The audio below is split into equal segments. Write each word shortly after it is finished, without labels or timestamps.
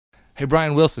Hey,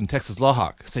 Brian Wilson, Texas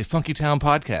Lawhawk. Say Funky Town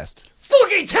Podcast.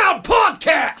 Funky Town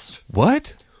Podcast!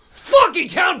 What? Funky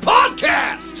Town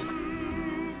Podcast!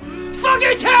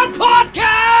 Funky Town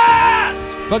Podcast!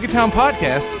 Funky Town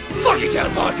Podcast? Funky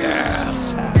Town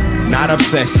Podcast! Not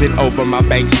obsessing over my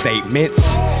bank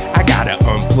statements. I gotta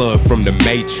unplug from the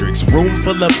matrix. Room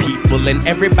full of people and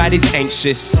everybody's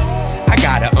anxious. I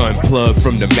gotta unplug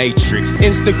from the matrix.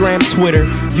 Instagram, Twitter,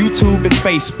 YouTube, and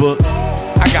Facebook.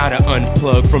 I gotta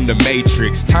unplug from the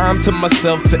matrix. Time to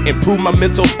myself to improve my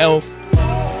mental health.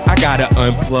 I gotta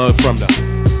unplug from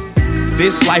the...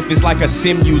 This life is like a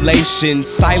simulation.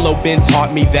 Silo Ben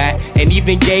taught me that and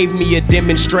even gave me a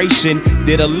demonstration.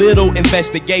 Did a little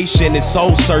investigation and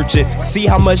soul searching. See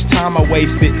how much time I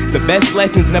wasted. The best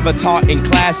lessons never taught in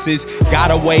classes.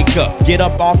 Gotta wake up, get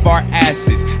up off our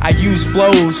asses. I use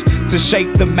flows to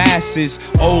shake the masses.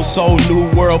 Old soul, new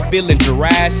world, feeling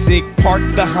Jurassic. Park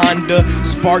the Honda,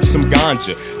 spark some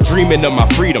ganja. Dreaming of my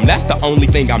freedom, that's the only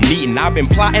thing I'm needing. I've been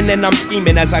plotting and I'm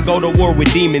scheming as I go to war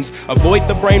with demons. Avoid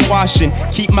the brainwashing,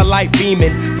 keep my light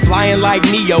beaming. Flying like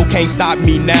Neo, can't stop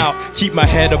me now. Keep my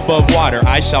head above water,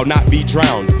 I shall not be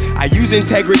drowned. I use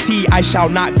integrity, I shall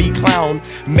not be clowned.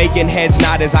 Making heads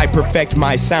nod as I perfect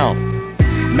my sound.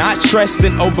 Not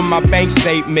stressing over my bank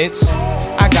statements.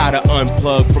 I gotta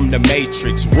unplug from the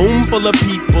matrix. Room full of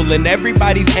people and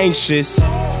everybody's anxious.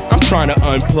 I'm trying to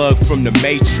unplug from the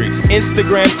matrix.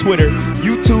 Instagram, Twitter,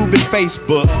 YouTube, and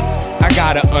Facebook. I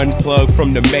gotta unplug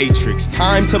from the matrix.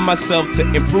 Time to myself to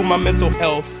improve my mental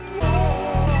health.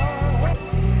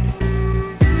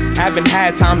 Haven't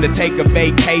had time to take a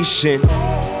vacation.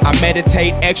 I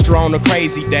meditate extra on a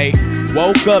crazy day.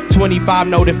 Woke up 25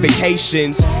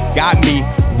 notifications. Got me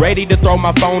ready to throw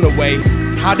my phone away.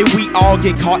 How did we all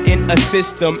get caught in a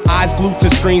system? Eyes glued to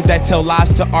screens that tell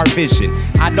lies to our vision.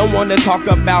 I don't want to talk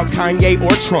about Kanye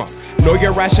or Trump, nor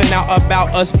your rationale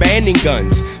about us banning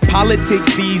guns.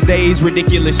 Politics these days,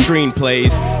 ridiculous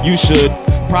screenplays. You should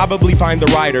probably find the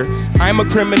writer. I'm a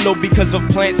criminal because of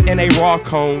plants in a raw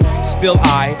cone. Still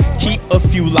I keep a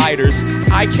few lighters.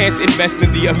 I can't invest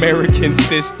in the American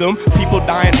system. People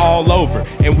dying all over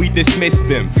and we dismiss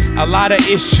them. A lot of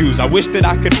issues, I wish that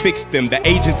I could fix them. The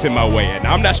agent's in my way and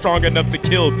I'm not strong enough to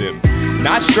kill them.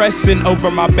 Not stressing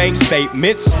over my bank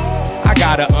statements. I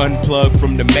gotta unplug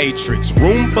from the matrix.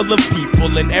 Room full of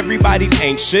people and everybody's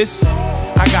anxious.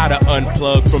 I gotta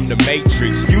unplug from the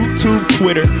matrix. YouTube,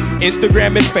 Twitter,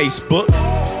 Instagram, and Facebook.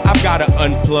 I've gotta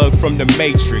unplug from the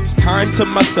matrix. Time to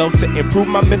myself to improve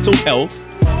my mental health.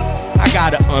 I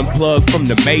gotta unplug from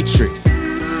the matrix.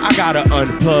 I gotta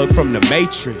unplug from the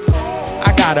matrix.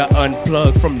 I gotta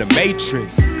unplug from the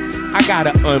matrix. I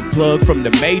gotta unplug from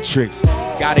the matrix.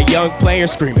 Got a young player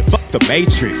screaming, fuck the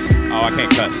matrix. Oh, I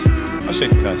can't cuss. I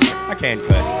shouldn't cuss. I can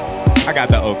cuss. I got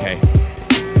the okay.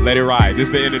 Let it ride. This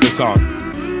is the end of the song.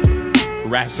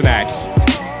 Rap Snacks.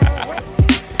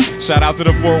 Shout out to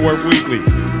the Fort Worth Weekly.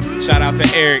 Shout out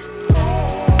to Eric.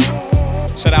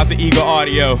 Shout out to Eagle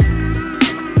Audio.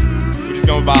 We just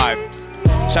gonna vibe.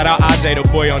 Shout out AJ, the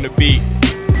boy on the beat.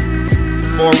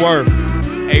 Fort Worth,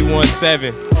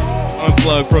 817.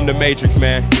 Unplug from the Matrix,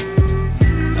 man.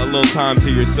 A little time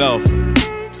to yourself.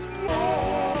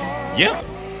 Yeah.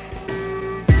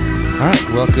 All right,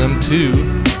 welcome to,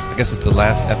 I guess it's the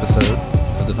last episode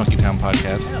of the Funky Town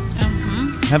Podcast.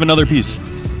 Have another piece.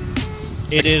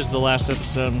 It is the last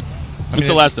episode. It's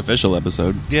the last official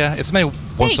episode. Yeah, if somebody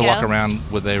wants to you walk go. around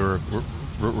with a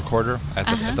recorder at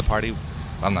the party,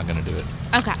 I'm not going to do it.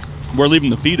 Okay. We're leaving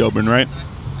the feed open, right?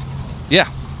 Yeah.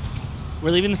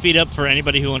 We're leaving the feed up for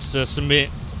anybody who wants to submit.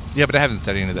 Yeah, but I haven't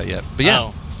said any of that yet. But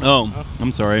yeah. Oh,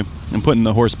 I'm sorry. I'm putting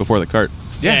the horse before the cart.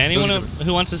 Yeah, anyone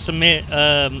who wants to submit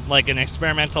like an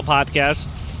experimental podcast,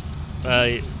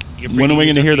 you're free When are we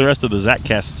going to hear the feed. rest of the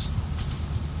Zatcasts?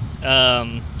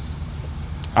 Um,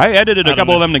 I edited I a don't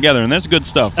couple of know. them together, and that's good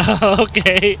stuff.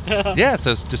 okay. Yeah,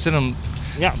 so just send them.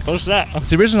 Yeah, post that.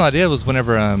 The original idea was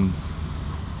whenever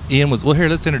Ian was, well, here,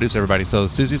 let's introduce everybody. So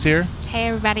Susie's here, Hey,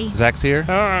 everybody. Zach's here,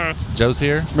 Joe's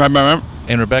here, Right.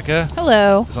 and Rebecca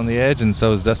Hello. is on the edge, and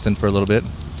so is Dustin for a little bit.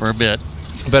 For a bit.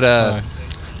 But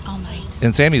All night.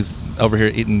 and Sammy's over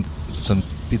here eating some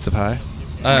pizza pie.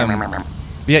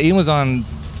 Yeah, Ian was on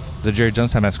the Jerry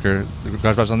Jonestown Massacre. The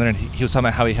Garage Bar was on there, and he was talking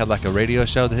about how he had like a radio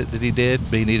show that he did,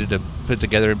 but he needed to put it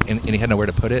together, and he had nowhere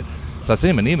to put it. So I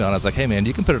sent him an email, and I was like, hey, man,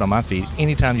 you can put it on my feed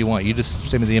anytime you want. You just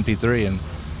send me the MP3, and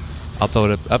I'll throw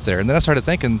it up there. And then I started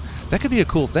thinking, that could be a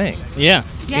cool thing. Yeah.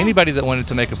 Yeah. Anybody that wanted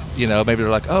to make a, maybe they're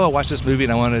like, oh, I watched this movie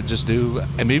and I want to just do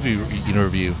a movie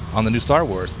review on the new Star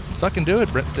Wars. Fucking do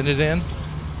it, Brent. Send it in.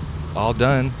 All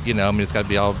done. It's got to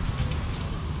be all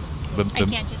But, I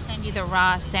can't just send you the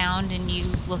raw sound and you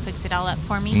will fix it all up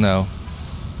for me. No,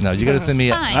 you got to send me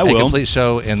a, Fine. I a will. complete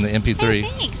show in the MP3. Hey,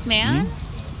 thanks, man.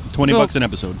 $20 Well- an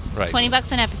episode. Right.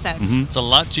 $20 an episode. It's a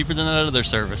lot cheaper than that other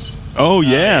service. Oh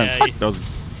yeah, yeah, fuck yeah. those.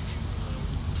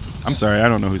 I'm sorry, I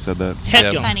don't know who said that. Heck Yeah.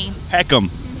 It's 'em. funny. Heck 'em.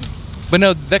 But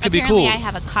no, that could Apparently, be cool I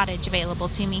have a cottage available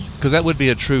to me. because that would be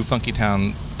a true Funky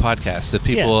Town podcast if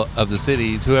people of the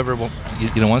city, whoever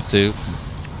wants to,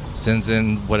 sends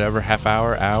in whatever half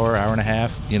hour and a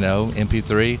half,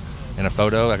 MP3 and a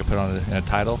photo. I could put on in a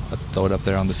title, I'd throw it up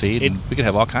there on the feed, and we could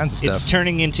have all kinds of stuff. It's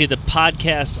turning into the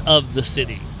podcast of the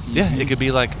city. Yeah, it could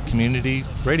be like community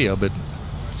radio, but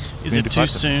Is it Community too podcast.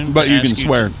 soon? But to you ask can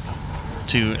swear.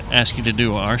 To ask you to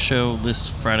do our show this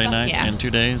Friday Fuck night yeah. in 2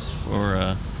 days?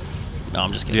 Or, no,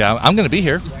 I'm just kidding. yeah, I'm going to be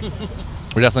here.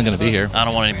 We're definitely going to be here. I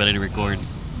don't want anybody to record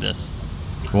this.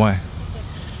 Why?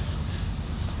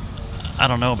 I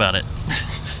don't know about it.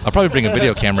 I'll probably bring a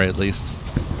video camera at least.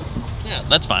 Yeah,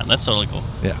 that's fine. That's totally cool.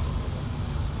 Yeah.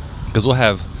 Because we'll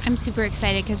have. I'm super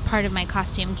excited because part of my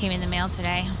costume came in the mail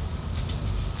today.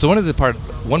 So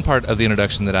one part of the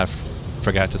introduction that I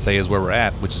forgot to say is where we're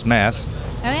at, which is Mass,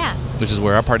 Oh, yeah. which is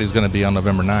where our party is going to be on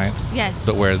November 9th. Yes.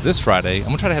 But where this Friday, I'm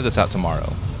going to try to have this out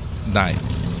tomorrow night,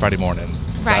 Friday morning.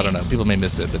 So I Right. don't know. People may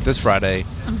miss it. But this Friday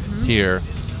here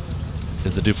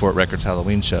is the Do For It Records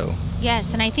Halloween show.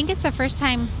 Yes, and I think it's the first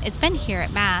time it's been here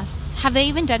at Mass. Have they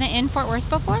even done it in Fort Worth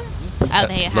before? Oh,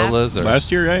 they have. Lola's or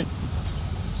Last year, right?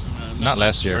 Not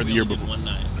last year. Or the year before. One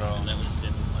night. And that was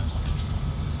different last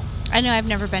year. I know I've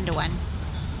never been to one.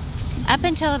 Up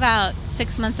until about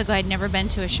 6 months ago, I'd never been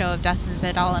to a show of Dustin's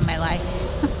at all in my life.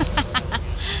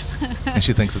 and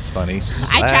she thinks it's funny. She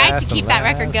just I tried laughs to and keep that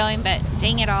laughs. record going, but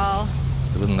dang it all.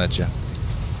 They wouldn't let you.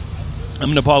 I'm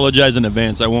gonna apologize in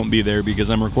advance. I won't be there because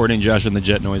I'm recording Josh and the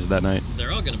Jet Noise that night.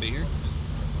 They're all going to be here.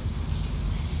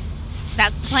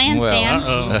 That's the plan, Stan.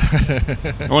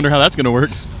 Uh-oh. I wonder how that's gonna work.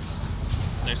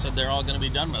 They said they're all going to be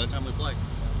done by the time we play.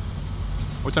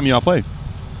 What time y'all play?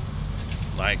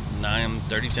 Like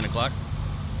 9:30, 10 o'clock.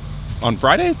 On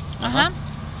Friday? Uh-huh.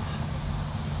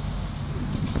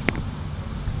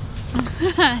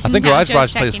 I think Garage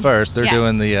Box plays first. They're Yeah.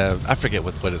 doing the, I forget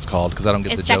what it's called because I don't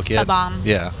get It's the joke Sex yet. Bomb.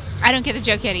 Yeah. I don't get the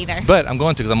joke yet either. But I'm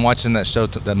going to because I'm watching that show,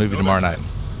 that movie tomorrow night.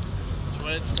 That's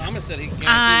what Thomas said. He guaranteed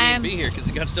I'm- he'd be here because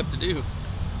he got stuff to do.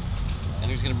 And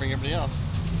he was going to bring everybody else.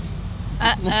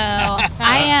 Uh-oh.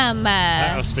 I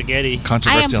am Spaghetti. I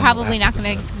Controversy am on the probably last not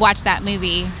going episode. to watch that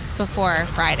movie before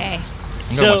Friday. I'm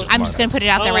gonna So- watch it I'm just going to tomorrow put it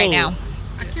out there right now.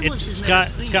 It's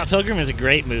Scott Pilgrim is a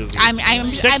great movie. I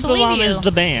Sex believe Bomb you. is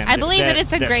the band. I believe that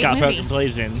it's a great Scott movie. Pilgrim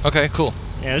plays in. night. Okay, cool.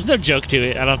 Yeah, there's no joke to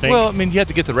it. I don't think. Well, I mean, you have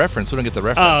to get the reference. We don't get the oh,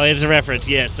 reference it's a reference.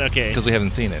 Yes. Okay. because we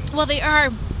haven't seen it. Well, they are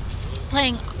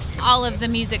playing all of the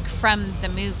music from the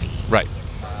movie. Right.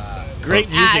 Great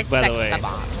music, as by Sex the way.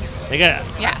 Bomb. They got.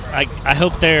 Yeah. I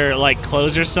hope their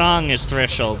closer song is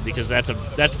Threshold because that's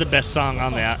the best song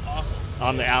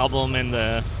on the album and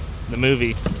the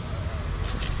movie.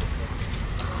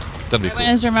 That'd be I cool. went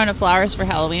as Ramona Flowers for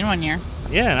Halloween one year.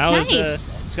 Yeah, and I was Nice.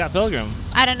 Scott Pilgrim.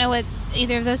 I don't know what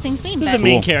either of those things mean, They're but the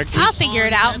main Cool. characters. I'll figure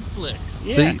it out. Netflix.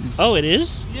 Yeah. See? Oh, it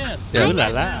is. Yes. Yeah. Ooh la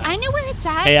la. I know where it's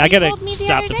at. Hey, I You gotta told me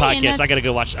stop other the day, and podcast. I gotta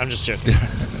go watch. I'm just joking. You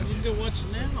can go watch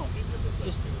it now.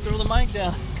 Just throw the mic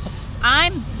down.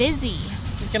 I'm busy.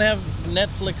 You can have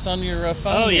Netflix on your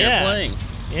phone Oh, here yeah. playing.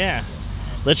 Yeah.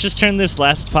 Let's just turn this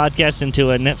last podcast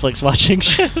into a Netflix watching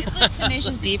show. It's like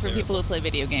Tenacious D for people who play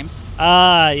video games.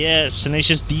 Ah, yes,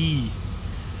 Tenacious D.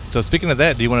 So speaking of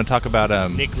that, do you want to talk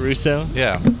about Nick Russo.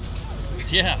 Yeah.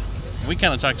 Yeah. We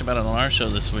kind of talked about it on our show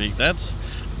this week. That's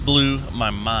blew my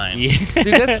mind. Yeah.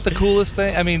 Dude, that's the coolest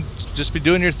thing. I mean, just be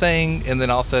doing your thing, and then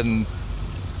all of a sudden,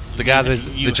 the guy that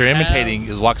You you're have-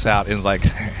 imitating walks out and like,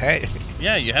 hey.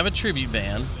 Yeah, you have a tribute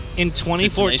band. In to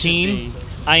 2014, Tenacious D.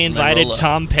 I invited Marola.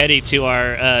 Tom Petty to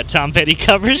our Tom Petty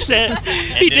cover set.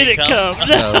 he did he didn't come? come.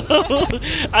 No.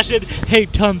 I said, "Hey,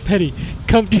 Tom Petty,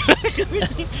 come to our cover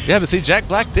set." Yeah, but see, Jack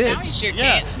Black did. Now you sure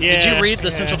Yeah. can't. Yeah. Did you read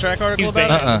the Central Track article He's about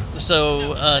banging. it?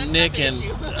 So That's Nick not the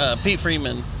and issue. Pete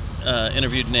Freeman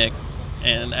interviewed Nick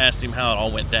and asked him how it all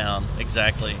went down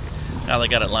exactly, how they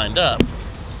got it lined up.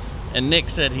 And Nick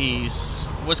said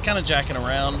was kind of jacking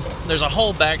around. There's a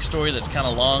whole backstory that's kind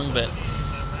of long, but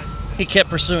he kept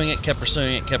pursuing it,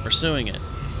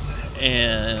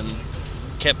 and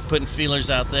kept putting feelers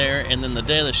out there. And then the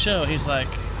day of the show, he's like,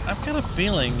 I've got a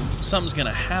feeling something's going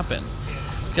to happen.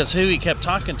 Because who he kept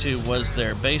talking to was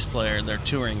their bass player, their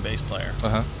touring bass player.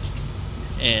 Uh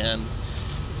huh. And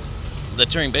the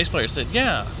touring bass player said,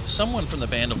 yeah, someone from the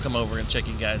band will come over and check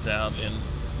you guys out, and,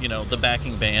 the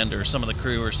backing band or some of the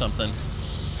crew or something.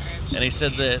 And he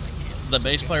said that the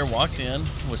bass player walked in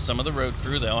with some of the road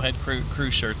crew. They all had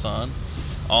crew shirts on,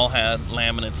 all had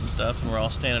laminates and stuff, and we're all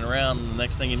standing around. And the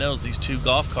next thing you know is these 2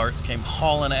 golf carts came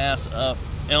hauling ass up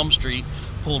Elm Street,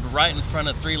 pulled right in front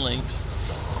of 3 Links.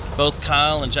 Both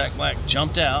Kyle and Jack Black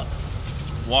jumped out,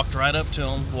 walked right up to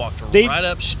them, right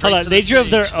up straight to they the drove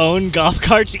stage. their own golf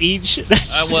carts each?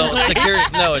 Security.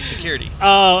 No, it's security.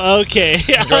 Oh, okay.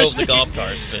 Drove the golf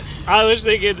carts, but I was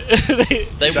thinking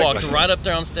they walked right up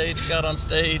there on stage, got on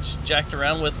stage, jacked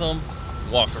around with them,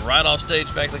 walked right off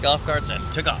stage back to the golf carts,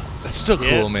 and took off. That's still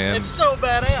cool, man. It's so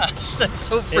badass. That's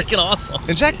so freaking awesome.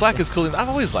 And Jack Black is cool. I've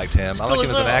always liked him. I like cool him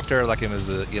as as an hell. actor. I like him as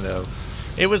a,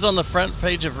 It was on the front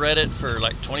page of Reddit for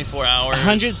like 24 hours.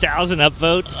 100,000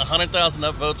 upvotes. 100,000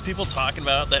 upvotes. People talking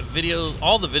about that video.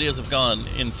 All the videos have gone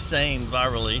insane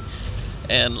virally.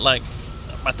 And like,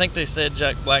 I think they said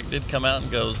Jack Black did come out and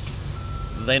goes,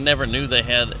 they never knew they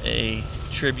had a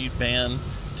tribute band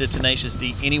to Tenacious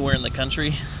D anywhere in the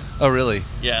country. Oh, really?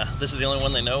 Yeah, this is the only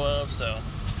one they know of. So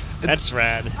That's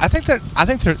rad. I think that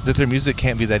their music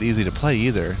can't be that easy to play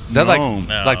either. They're No.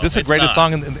 like this is the it's greatest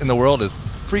not. song in the world is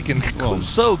freaking cool.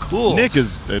 So cool. Nick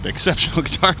is an exceptional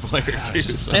guitar player too. it's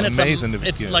just so- and amazing.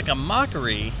 It's like a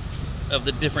mockery of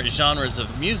the different genres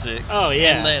of music. Oh,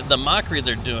 yeah. And the mockery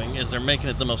they're doing is they're making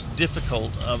it the most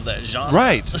difficult of that genre.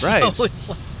 Right, So right. it's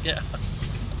like, yeah.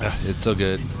 It's so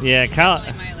good. Yeah, Kyle.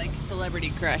 Definitely my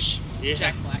celebrity crush, Yeah.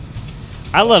 Jack Black.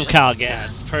 I love Kyle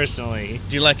Gass personally.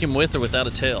 Do you like him with or without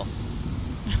a tail?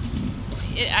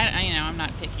 I'm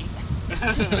not picky. I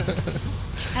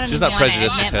don't She's even not wanna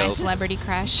prejudiced to admit my tails. celebrity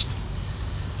crush.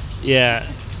 Yeah,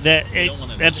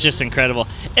 that's just incredible.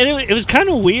 And it was kind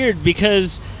of weird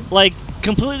because, like,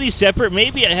 completely separate.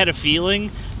 Maybe I had a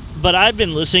feeling, but I've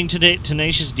been listening to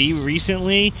Tenacious D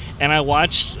recently, and I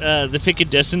watched The Pick of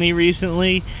Destiny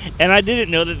recently, and I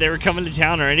didn't know that they were coming to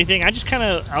town or anything. I just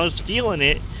I was feeling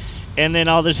it, and then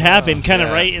all this happened kind of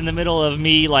yeah. right in the middle of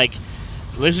me, like,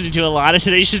 listening to a lot of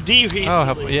Tenacious D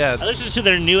recently. yeah. I listened to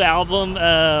their new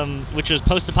album, which was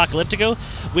Post Apocalyptico,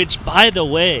 which, by the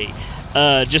way,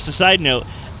 just a side note,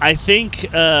 I think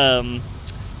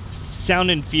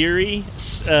Sound and Fury,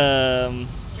 Sturgill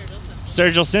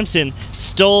Simpson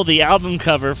stole the album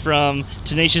cover from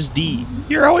Tenacious D.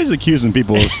 You're always accusing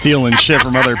people of stealing shit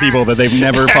from other people that they've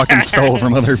never fucking stole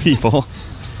from other people.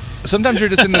 Sometimes you're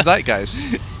just in the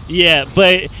zeitgeist. Yeah,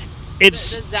 but The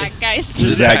it's Zeitgeist. The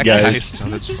Zeitgeist. Oh,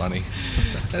 that's funny.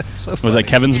 That's so Was funny. that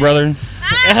Kevin's brother?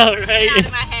 oh, right. Out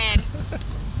of my head.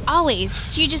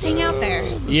 Always. You just hang out there.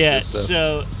 Yeah, good stuff.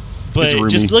 so, It's but roomy.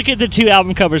 just look at the two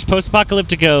album covers, Post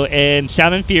Apocalyptico and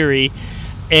Sound and Fury,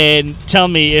 and tell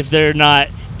me if they're not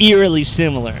eerily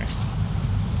similar.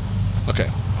 Okay,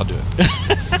 I'll do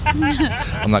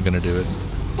it. I'm not gonna do it.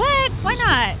 What? Why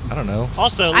not? I don't know.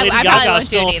 Also, I Lady probably Gaga won't do it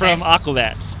stole either. from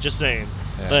Aquabats. Just saying.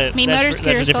 Yeah. But Me, that's Motor for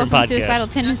Scooter a stole different from podcast. Suicidal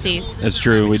Tendencies. That's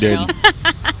true, we did.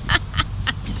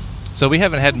 So we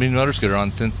haven't had Mean Motor Scooter on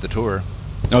since the tour.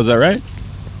 Oh, is that right?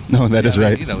 No, that is I mean,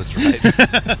 right. You know it's right.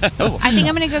 Oh, I think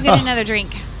I'm going to go get another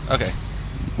drink. okay.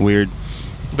 Weird.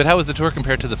 But how was the tour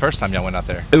compared to the first time y'all went out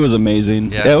there? It was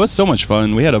amazing. Yeah. Yeah, it was so much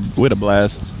fun. We had a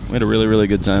blast. We had a really, really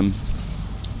good time.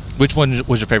 Which one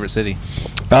was your favorite city?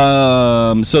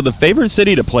 So the favorite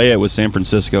city to play at was San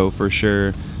Francisco for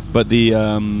sure, but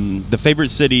the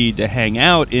favorite city to hang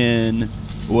out in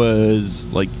was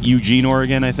like Eugene,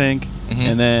 Oregon, I think,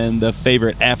 and then the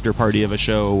favorite after party of a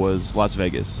show was Las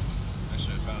Vegas.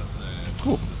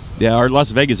 Cool. Yeah, our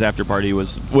Las Vegas after party that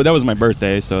was my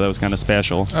birthday, so that was kind of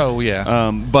special. Oh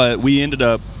yeah. But we ended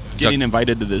up getting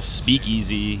invited to this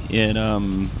speakeasy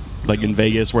in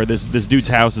Vegas, where this dude's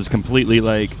house is completely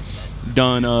like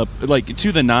done up like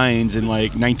to the nines in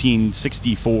like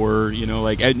 1964.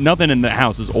 Nothing in the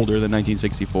house is older than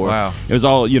 1964. Wow. It was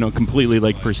all completely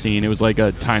like pristine. It was like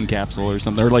a time capsule or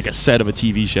something, or like a set of a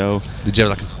TV show. Did you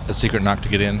have like a secret knock to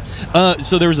get in?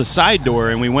 So there was a side door,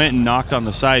 and we went and knocked on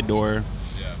the side door.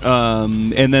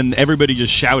 And then everybody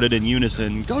just shouted in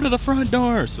unison, "Go to the front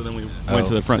door!" So then we went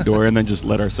to the front door and then just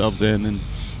let ourselves in. And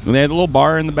they had a little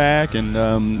bar in the back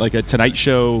and like a Tonight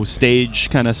Show stage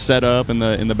kind of set up in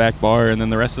the back bar. And then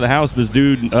the rest of the house, this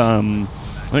dude, I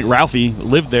think Ralphie,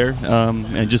 lived there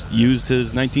and just used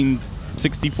his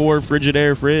 1964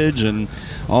 Frigidaire fridge and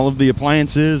all of the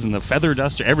appliances and the feather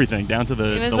duster, everything down to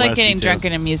the. It was the like last getting detail. drunk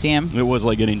in a museum. It was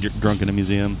like getting drunk in a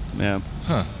museum. Yeah.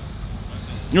 Huh.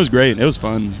 It was great. It was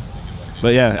fun.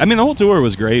 But yeah, I mean, the whole tour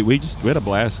was great. We had a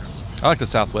blast. I like the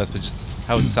Southwest, but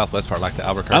how was the Southwest part? Like the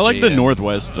Albuquerque? I like the and-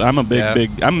 Northwest. I'm a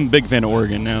I'm a big fan of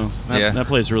Oregon now. Yeah. That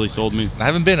place really sold me. I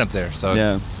haven't been up there, so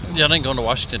Yeah. Y'all didn't go to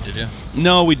Washington, did you?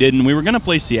 No, we didn't. We were gonna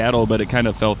play Seattle, but it kind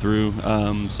of fell through.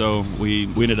 So we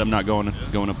ended up not going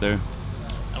up there.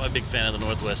 I I'm a big fan of the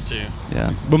Northwest too.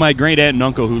 Yeah, but my great aunt and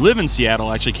uncle who live in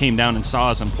Seattle actually came down and saw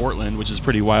us in Portland, which is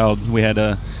pretty wild. We had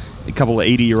a couple of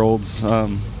 80-year-olds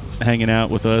hanging out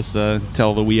with us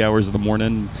till the wee hours of the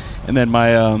morning, and then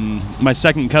my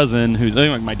second cousin, who's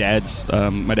my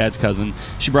dad's cousin,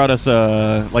 she brought us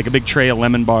like a big tray of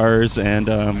lemon bars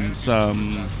and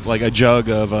some like a jug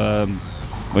of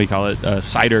what do you call it,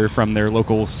 cider from their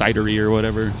local cidery or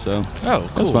whatever. So Oh,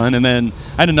 that was cool. fun. And then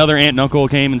I had another aunt and uncle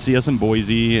came and see us in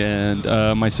Boise, and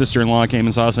my sister-in-law came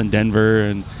and saw us in Denver,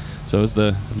 and so it was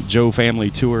the Joe family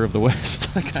tour of the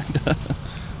West, kind of.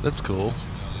 That's cool.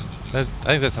 I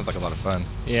think that sounds like a lot of fun.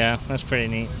 Yeah, that's pretty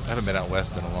neat. I haven't been out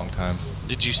west in a long time.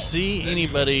 Did you see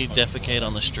anybody defecate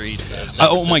on the streets of San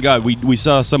Oh my Francisco? God, we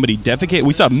saw somebody defecate.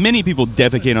 We saw many people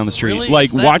defecate on the street. Really? Like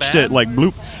It's that watched bad? it, like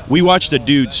bloop. We watched a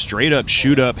dude straight up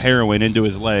shoot up heroin into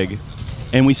his leg,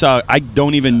 and we saw. I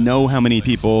don't even know how many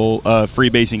people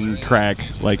freebasing crack.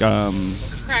 Like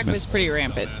Crack was pretty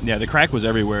rampant. yeah, the crack was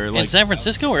everywhere. In Like San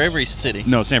Francisco or every city?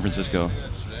 no, San Francisco.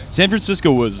 San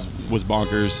Francisco was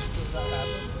bonkers.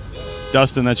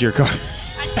 Dustin, that's your car.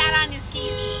 I sat on his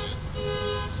keys.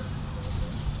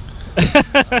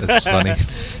 That's funny.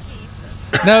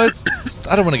 No, it's.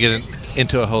 I don't want to get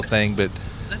into a whole thing, but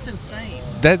That's insane.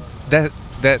 that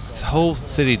whole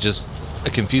city just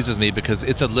confuses me because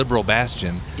it's a liberal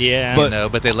bastion. Yeah.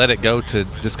 But they let it go to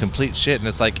just complete shit, and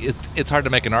it's like it's hard to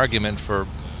make an argument for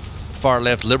far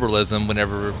left liberalism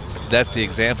whenever that's the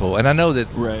example. And I know that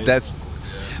Right. that's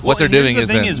Well, what they're and here's doing. The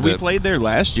thing isn't is, we the- played there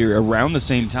last year around the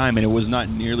same time, and it was not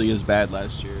nearly as bad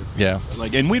last year. Yeah.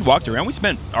 Like, and we'd walked around. We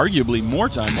spent arguably more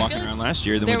time walking feel like around last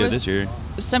year than we there did was this year.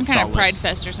 Some kind of Solace. Pride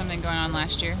Fest or something going on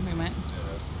last year. We went.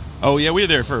 Oh yeah, we were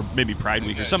there for maybe Pride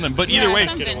Week or something. But either Yeah, way,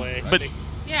 something. but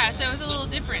Yeah, so it was a little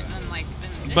different than like.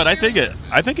 Than this but I year think was.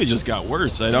 I think it just got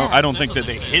worse. I don't think that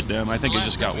they hid them. I think it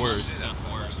just got worse.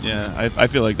 Yeah, I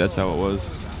feel like that's how it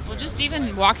was. Well, just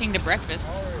even walking to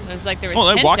breakfast, it was like there was Well,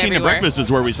 tents walking everywhere. to breakfast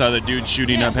is where we saw the dude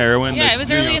shooting Yeah. up heroin. Yeah, the- it was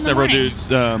you early know, in the several morning.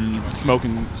 dudes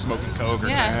smoking coke or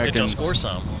Yeah. crack. Did y'all and score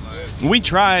some? we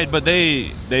tried, but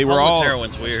they were Homeless all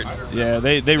heroin's weird. yeah.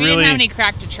 They We really didn't have any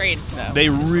crack to trade though. they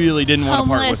really didn't want to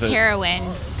part Homeless with it. heroin.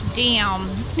 Damn.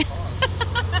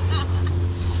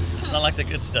 It's not like the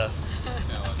good stuff.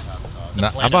 No,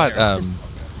 I Plano bought heroin.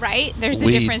 Right? There's a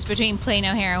Weed difference between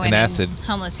Plano heroin and acid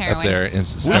homeless heroin. up there in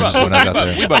San We bought, Francisco when I was out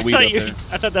we there. bought weed up there.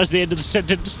 I thought that was the end of the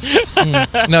sentence.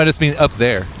 No, I just mean up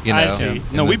there. You know. I see. In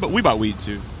No, the- we bought weed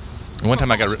too. One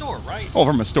time I got. right? Oh,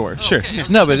 from a store, sure.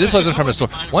 No, but this wasn't from a store.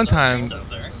 One time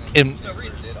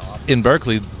in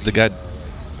Berkeley, the guy.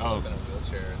 Oh, in a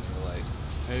wheelchair, and they were like,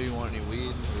 "Hey, you want any weed?"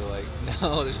 And we were like,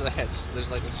 "No, there's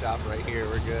like a shop right here.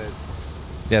 We're good."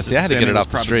 Yeah, see, I had to get Sammy it was off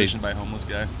the street. propositioned by a homeless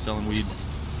guy selling weed.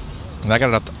 And I got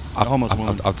it off homeless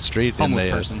woman. off the street. Homeless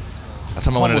and they, person. I told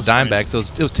him I wanted a Homeless dime friend. bag, so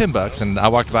it was $10, and I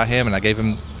walked by him and I gave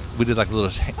him. We did like a little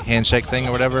handshake thing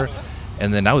or whatever,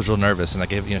 and then I was real nervous, and I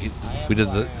gave we did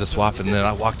the swap, and then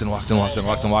I walked and went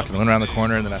around the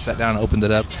corner, and then I sat down and opened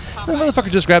it up. And the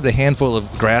motherfucker just grabbed a handful of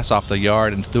grass off the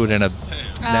yard and threw it in a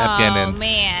napkin, Oh, and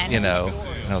man. and I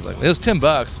was like, it was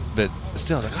 $10, but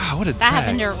still, like, oh, what a That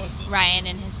happened to Ryan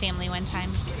and his family one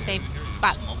time. They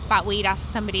bought weed off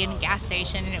somebody in a gas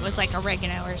station, and it was like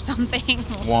oregano or something.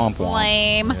 Womp womp.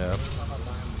 Lame. Yeah.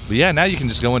 But yeah, now you can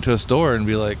just go into a store and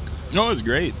be like, No, it was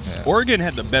great. Yeah. Oregon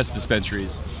had the best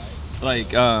dispensaries.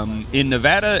 Like in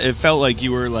Nevada, it felt like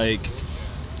you were like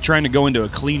trying to go into a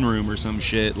clean room or some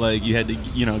shit. Like you had to,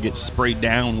 get sprayed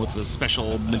down with a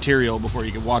special material before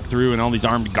you could walk through, and all these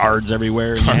armed guards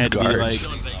everywhere. And you Armed had to be guards.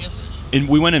 like. In Vegas? And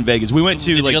we went in Vegas. We went to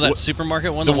Did you like go to that wh-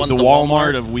 supermarket one? the one the at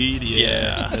Walmart of weed.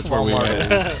 Yeah, that's where we Walmart.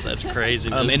 were. That's crazy.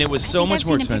 And it was so I think much I've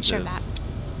more seen a picture expensive. of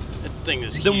that. That thing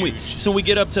is Then huge. we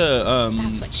get up to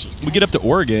That's what she said. we get up to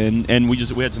Oregon, and we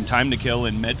had some time to kill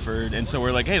in Medford, and so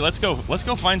we're like, hey, let's go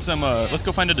find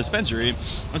a dispensary.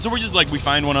 And so we're just like, we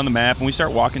find one on the map, and we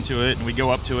start walking to it, and we go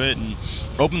up to it and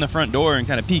open the front door and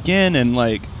kind of peek in, and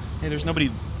like, hey, there's nobody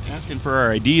asking for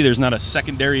our ID. There's not a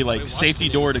secondary like safety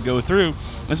door to go through,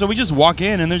 and so we just walk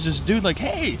in, and there's this dude like,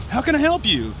 hey, how can I help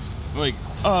you? We're like,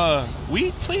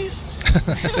 weed, please.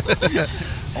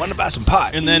 I want to buy some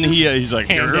pot. And then he's like,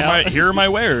 Handout. here are my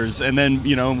wares. And then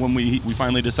when we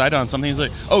finally decided on something, he's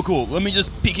like, oh cool, let me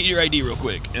just peek at your ID real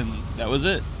quick, and that was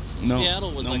it. No,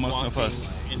 Seattle was no like muss, no walking fuss.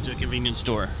 into a convenience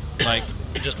store, like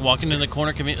just walking in the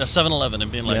corner, a 7-Eleven,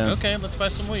 and being like, Yeah. okay, let's buy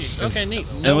some weed. Okay, neat.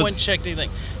 It No was- one checked anything.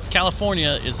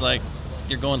 California is like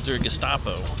you're going through a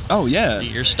Gestapo. Oh yeah,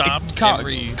 You're stopped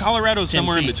every Colorado's 10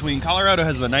 somewhere in feet. between. Colorado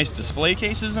has the nice display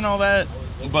cases and all that,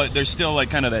 but there's still like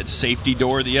kind of that safety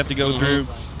door that you have to Mm-hmm. go through.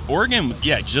 Oregon,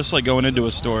 yeah, just like going into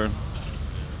a store.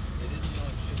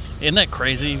 Isn't that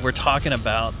crazy? We're talking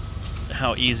about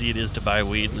how easy it is to buy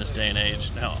weed in this day and age.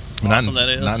 How Not awesome that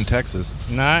is. Not in Texas.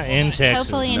 Not in Texas.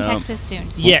 Hopefully in Texas soon.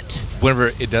 Yet. Whenever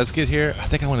it does get here, I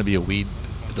think I want to be a weed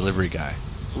delivery guy.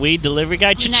 Weed delivery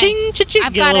guy. Cha-ching, Nice. cha-ching.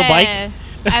 I've Get a got little bike.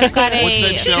 I've got a What's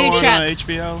that show food on truck.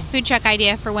 HBO? Food truck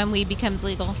idea for when weed becomes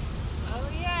legal. Oh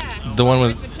yeah. The one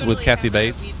with Kathy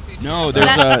Bates. No,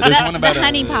 there's The- one about the a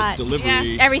honey pot. delivery.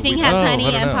 Yeah. Everything has Oh, honey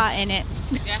I don't and know. pot in it.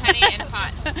 Yeah, honey and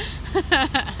pot.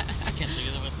 I can't think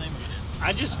of what name it is.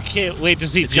 I just can't wait to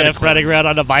see It's got a Jeff clue. running around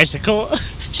on a bicycle.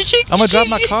 Cha-ching, I'm gonna drop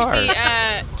my cha-ching. car.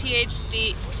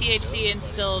 The THC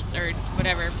instilled or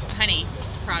whatever honey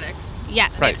products. Yeah.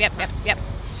 Right. Yep.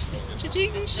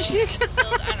 Cha-ching, cha-ching.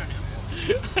 Instilled, I don't know.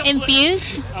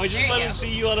 Infused. I was just wanted to see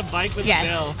you on a bike with Yes. a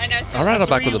bell. I know. So All right, I'll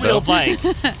back with a Three-wheel bell. bike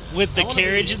with the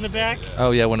carriage in the back.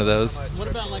 Oh yeah, one of those. What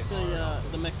about like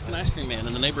the Mexican ice cream man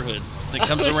in the neighborhood that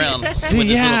comes around with See, his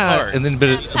little yeah, cart? and then but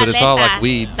it's all like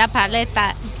weed. The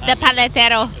paleta. The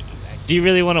paletero. Do you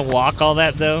really want to walk all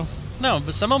that though? No,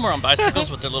 but some of them are on bicycles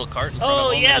with their little cart in front Oh,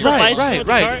 of them. yeah, and the you're- bicycle with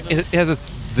the Right. cart? It has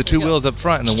the two wheels up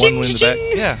front and the one wheel in the back.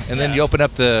 Cha-ching. Yeah, and then you open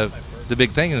up the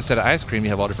big thing and instead of ice cream, you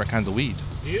have all different kinds of weed.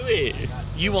 Do it.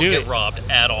 You won't Do get it. robbed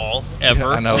at all, ever.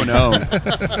 I know. Oh no,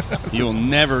 you'll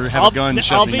never have a gun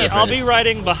shoved in your I'll be face.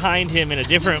 riding behind him in a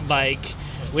different bike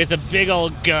with a big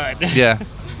old gun. Yeah.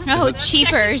 Oh, Texas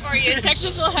cheapers. for you.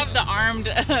 Texas will have the armed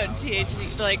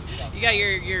THC. Like you got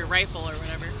your rifle or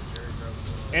whatever.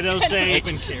 And it'll say,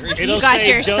 Open carry. it'll You got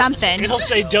say, your "Don't-" something. It'll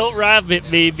say, "Don't rob at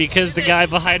me," because the guy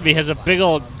behind me has a big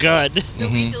old gun. The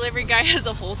weed delivery guy has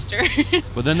a holster.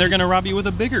 But then they're gonna rob you with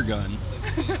a bigger gun.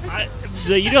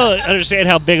 You don't understand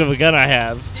how big of a gun I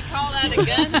have. You call that a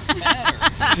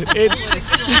gun?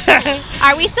 It's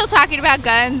Are we still talking about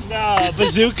guns? no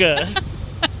bazooka.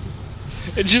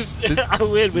 It just I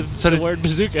win with So the did- word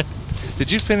bazooka.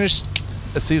 Did you finish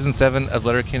season 7 of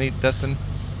Letterkenny, Dustin?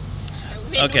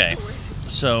 Okay,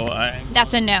 so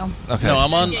That's a no. Okay. no,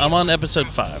 I'm on episode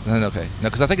 5. No, okay. No,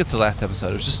 because I think it's the last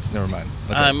episode. It was just never mind.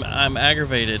 Okay. I'm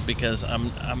aggravated because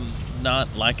I'm not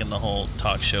liking the whole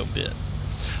talk show bit.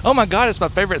 Oh my God, it's my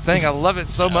favorite thing. I love it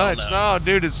so No, much. no. Oh,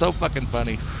 dude, it's so fucking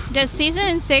funny. Does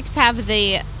season 6 have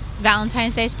the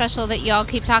Valentine's Day special that y'all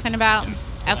keep talking about?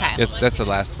 Okay. That's the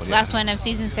last one. Yeah. Last one of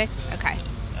season 6? Okay.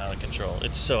 Out of control.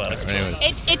 It's so out of control. Anyways.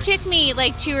 It took me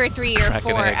like 2 or 3 or Crack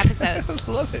an 4 egg. episodes.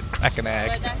 I love it. Crack an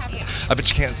egg. Yeah. I bet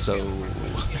you can't sew.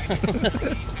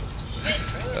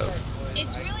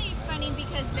 It's really funny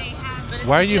because they have.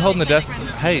 Why are you holding the jokes desk? from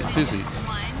the Hey, season Susie.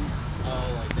 one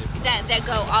that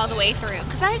go all the way through.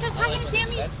 Because I was just talking to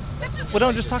Sammy. Well,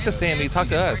 don't just talk to Sammy. Talk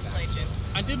to us.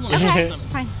 I did want to Okay, say something.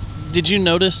 fine. Did you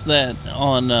notice that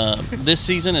on this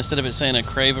season, instead of it saying a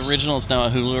Crave original, it's now a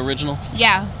Hulu original?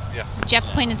 Yeah. Jeff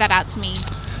pointed that out to me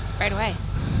right away.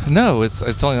 No, it's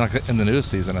only like in the newest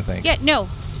season, I think. Yeah, no.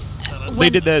 They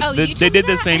did that. Oh, they you they told me did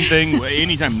the that? same thing.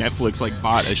 Anytime Netflix like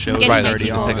bought a show Getting Right, my that's already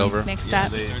people on, take over. mixed yeah,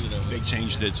 up. they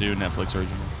changed it to Netflix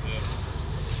original.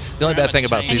 The only bad thing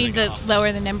about I season need to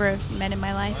lower the number of men in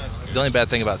my life. the only bad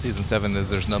thing about season 7 is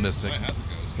there's no Miss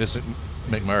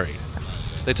McMurray.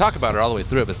 They talk about her all the way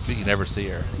through it, but you never see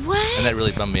her, What? and that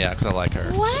really bummed me out because I like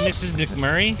her. What? Mrs.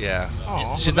 McMurray. Yeah,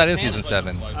 Aw. she's not in season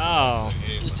 7. Oh,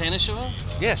 Does Tana show up?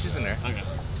 Yeah, she's in there. Okay.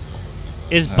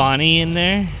 is Bonnie in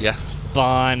there? Yeah.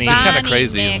 Bonnie. She's kinda Bonnie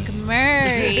crazy.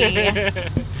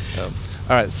 McMurray.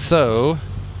 All right, so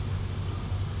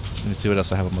let me see what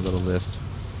else I have on my little list.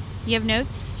 You have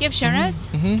notes? You have show notes?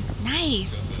 Mm-hmm.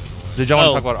 Nice. Did y'all want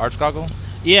Oh. to talk about Arch Goggle?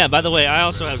 Yeah. By the way, I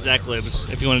also have Zach Libs.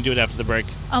 If you want to do it after the break.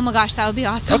 Oh my gosh, that would be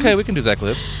awesome. Okay, we can do Zach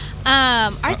Lips.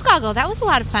 Arts Goggle, that was a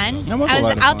lot of fun. That was a I was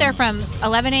lot of out fun. there from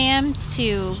 11 a.m.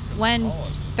 to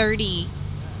 1:30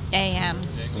 a.m.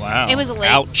 Wow. It was late.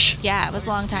 Ouch. Yeah, it was a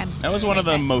long time. That was one of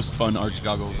the Okay. most fun arts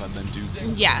goggles I've been to.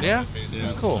 Yeah. Yeah,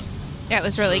 that's cool. Yeah, it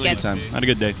was really Really good. good time. I had a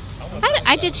good day.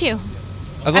 I did too.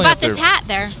 I was I only bought up there- this hat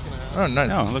there. Oh, nice.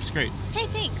 No, it looks great. Hey,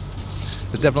 thanks.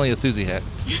 It's definitely a Susie hat.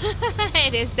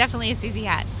 It is definitely a Susie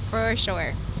hat, for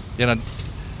sure. You know,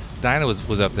 Diana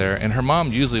was up there, and her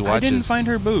mom usually I watches. didn't find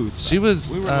her booth. She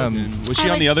was. We were looking. Was she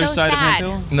I on the was other so side sad.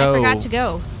 of Hemp Hill? No. I forgot to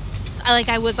go.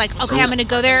 I was like, okay, I'm going to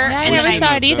go there. Yeah, I and never then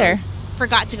saw it either.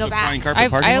 forgot to go The back. flying carpet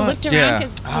parking lot? looked around Yeah.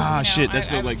 because Ah, shit, that's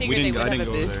the, like, we didn't- I didn't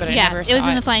go booth, there. but I Yeah, never it saw was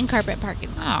in the flying carpet parking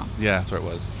lot. Oh, Yeah, that's where it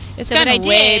was. it's So what gotten I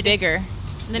way did- bigger.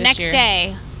 The this next year.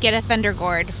 day, get a Thunder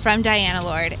Gourd from Diana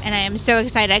Lord, and I am so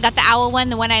excited. I got the owl one,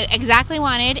 the one I exactly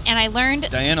wanted, and I learned.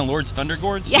 Diana Lord's Thunder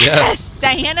Gourds? Yes,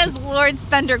 Diana's Lord's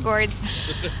Thunder Gourds.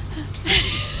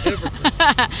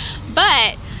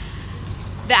 But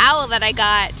the owl that I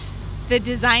got, the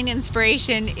design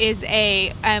inspiration is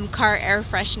a car air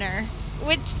freshener,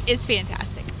 which is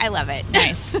fantastic. I love it.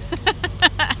 Nice.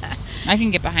 I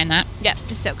can get behind that. Yep,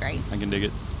 it's so great. I can dig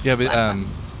it. Yeah, but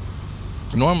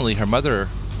normally her mother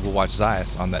will watch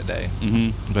Zayas on that day.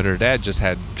 Mm-hmm. But her dad just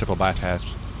had triple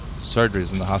bypass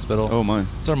surgeries in the hospital. Oh, my.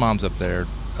 So her mom's up there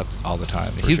all the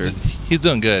time. For He's sure. he's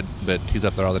doing good, but he's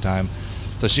up there all the time.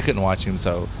 So she couldn't watch him.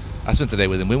 So I spent the day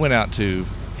with him. We went out to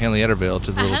Hanley-Etterville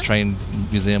to the little train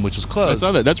museum, which was closed. I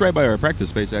saw that. That's right by our practice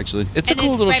space, actually. It's And a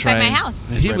cool it's little right by train. my house.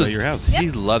 It's right by your house.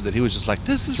 He loved it. He was just like,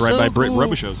 "This is It's right so by Britt cool."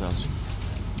 Robichaux's house.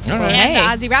 All right.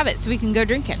 And the Aussie Rabbit, so we can go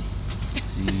drinking.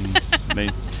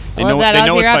 They Love know, that they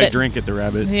know Aussie us by Rabbit. Drink at the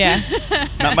Rabbit. Yeah.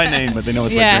 Not by name, but they know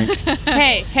us Yeah. by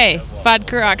drink. Hey,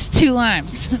 vodka rocks, 2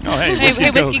 limes. Oh, hey,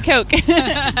 hey, whiskey whiskey Coke.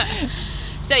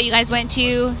 So you guys went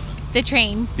to the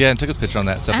train. Yeah, and took his picture on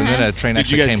that stuff, and then a train Did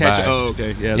actually you guys came catch by. it? Oh,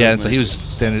 okay. Yeah, Yeah, that and so was he nice. was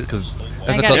standing because that's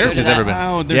I the got closest they're he's ever been.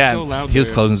 loud. They're yeah, so loud he was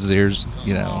there. closing his ears,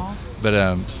 you know. Aw. But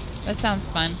That sounds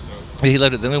fun. he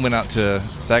loved it. Then we went out to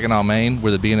Saginaw, Maine,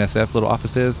 where the BNSF little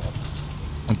office is,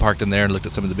 and parked in there and looked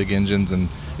at some of the big engines, and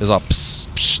it was all psst,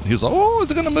 psst. He was like, "Oh, is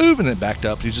it gonna move?" And it backed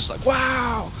up. He was just like,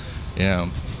 "Wow," you know.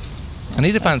 I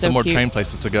need to find so some more cute. train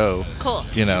places to go. Cool.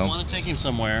 You I know. want to take him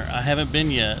somewhere. I haven't been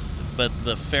yet, but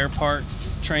the Fair Park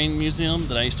Train Museum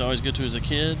that I used to always go to as a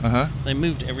kid, they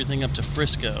moved everything up to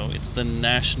Frisco. It's the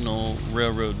National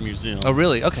Railroad Museum. Oh,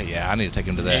 really? Okay, yeah. I need to take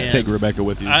him to that. And Take Rebecca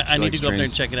with you. I She need likes to go up there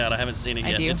and trains. check it out. I haven't seen it I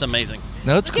yet. do. It's amazing.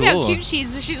 No, it's Look cool. at how cute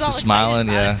she's all Just excited smiling,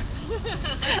 about yeah. it.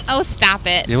 Oh, stop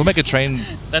it. Yeah, we'll make a train.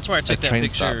 That's where I took that train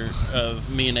picture of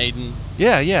me and Aiden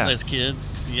Yeah, yeah. as kids.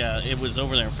 Yeah, it was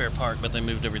over there in Fair Park, but they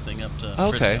moved everything up to Okay.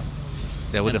 Frisco. Yeah, we'll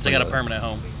And they definitely got a go. permanent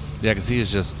home. Yeah, because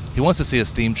he wants to see a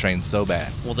steam train so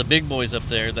bad. Well, the big boys up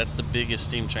there, that's the biggest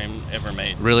steam train ever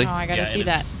made. Really? Oh, I gotta Yeah, see and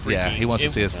it's that. Yeah, he wants to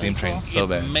see a was steam train cool. so it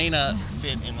bad. may not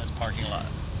fit in this parking lot.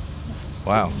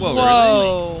 Wow.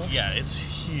 Whoa. Yeah, it's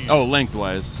huge. Oh,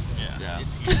 lengthwise. Yeah.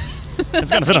 It's huge.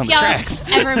 It's gonna fit on If the y'all tracks.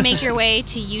 ever make your way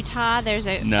to Utah, there's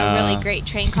a Nah. really great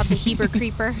train called the Heber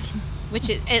Creeper, which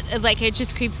is it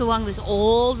just creeps along this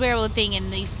old railroad thing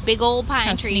and these big old pine How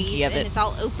trees, sneaky of and it. it's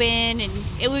all open, and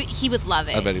he would love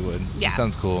it. I bet he would. Yeah. It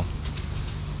sounds cool.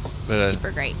 But,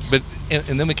 Super great. But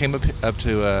and then we came up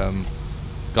to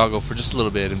Goggle for just a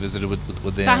little bit and visited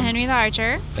with them. Saw Henry the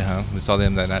Archer. We saw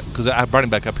them that night because I brought him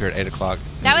back up here at 8:00.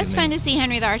 That was fun to see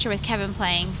Henry the Archer with Kevin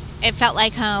playing. It felt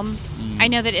like home. I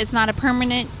know that it's not a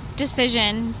permanent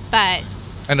decision, but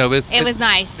I know, but it was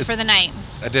nice for the night.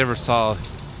 I never saw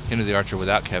Henry the Archer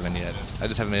without Kevin yet. I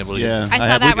just haven't been able to. Yeah. I saw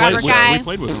have- that we played- Robert we- guy. We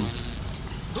played with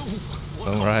him.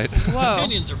 All right. Whoa.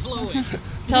 Opinions are flowing.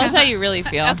 Tell us how you really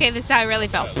feel. Okay, this is how I really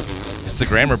felt. It's the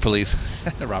Grammar Police.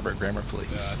 Robert Grammar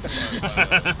Police.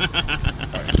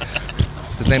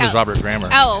 His name is Robert Grammar.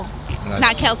 Oh,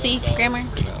 not Kelsey Grammer.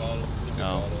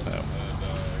 No. No.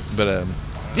 But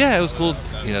yeah, it was cool,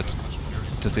 you know,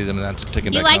 to see them and that, to take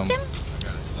him You back liked home. him?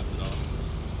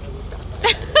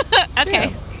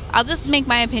 Okay. I'll just make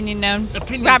my opinion known.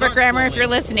 Opinions Robert aren't Grammer, if flowing.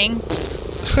 you're listening.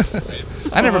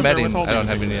 I never of us met are him. I withholding don't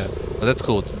have any opinions. yet. But that's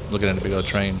cool, looking at a big old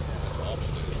train.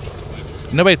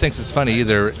 Nobody thinks it's funny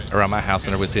either around my house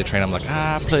whenever we see a train. I'm like,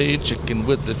 I played chicken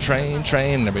with the train. And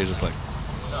everybody's just like,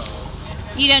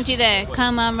 You don't do the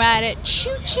come on, ride it,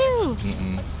 choo choo.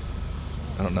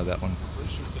 I don't know that one.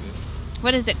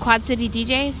 What is it, Quad City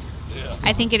DJs?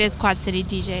 I think it is Quad City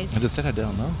DJs. I just said I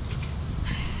don't know.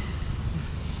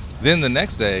 Then the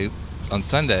next day, on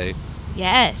Sunday,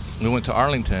 Yes. we went to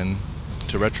Arlington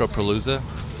to Retropalooza.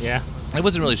 Yeah. I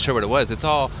wasn't really sure what it was. It's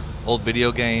all old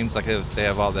video games. Like they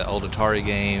have all the old Atari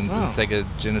games and Sega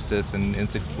Genesis and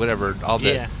N6, whatever. All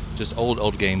the just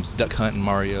old games. Duck Hunt and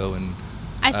Mario and.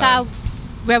 I saw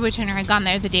RoboTuner had gone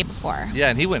there the day before. Yeah,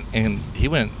 and he went as a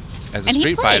And he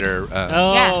Street played. Fighter.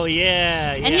 Oh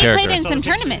yeah. And he Character. played in Saw some the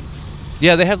pictures. tournaments.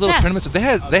 Yeah, they had little Yeah. tournaments.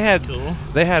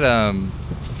 They had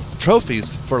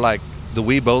trophies for like the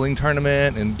Wii bowling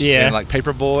tournament and like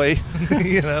Paperboy.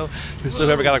 You know, so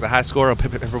whoever got like the high score on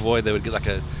Paperboy, they would get like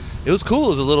a. It was cool. It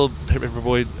was a little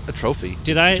Paperboy trophy.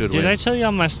 Did I tell you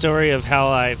on my story of how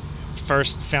I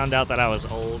first found out that I was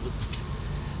old?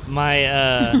 My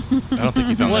I don't think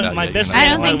you found that out my yet. best I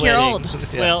man don't at think my you're wedding-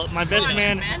 old. Well, my best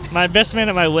man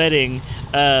at my wedding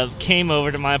came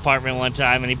over to my apartment one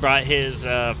time, and he brought his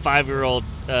 5-year-old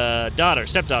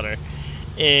stepdaughter,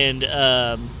 and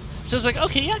so I was like,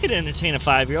 okay, yeah, I could entertain a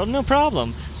 5-year-old, no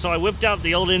problem. So I whipped out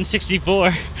the old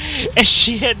N64, and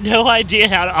she had no idea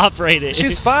how to operate it.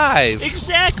 She's 5.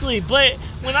 Exactly, but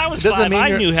when I was It doesn't 5, mean I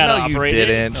you're- knew how to no, you operate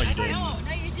didn't. it. No, you didn't.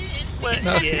 But,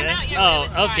 No. yeah. You're not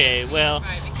Oh, okay. Well,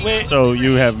 So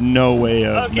you have no way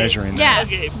of Okay. measuring that.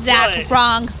 Yeah. Okay, Zach, but-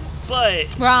 wrong. But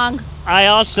Wrong. I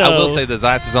also. I will say that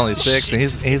Zeiss is only 6, and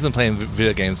he's been playing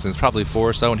video games since probably 4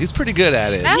 or so, and he's pretty good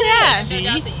at it. Oh yeah. See?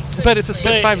 But it's a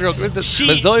 5-year-old. But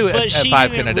Zoe at 5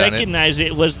 couldn't have done it. Recognize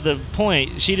it was the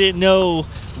point. She didn't know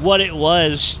what it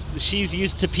was. She's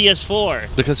used to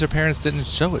PS4 because her parents didn't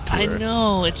show it to her. I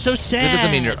know, it's so sad. That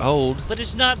doesn't mean you're old. But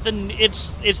it's not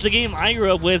it's the game I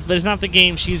grew up with, but it's not the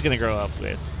game she's gonna grow up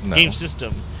with. No. Game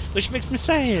system, which makes me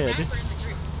sad.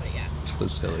 So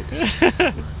silly.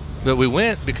 But we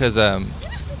went because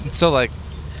so like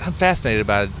I'm fascinated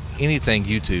by anything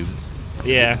YouTube.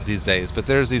 Yeah. These days, but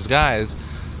there's these guys.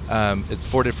 It's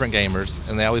 4 different gamers,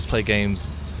 and they always play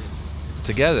games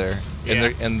together,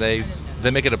 and they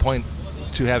make it a point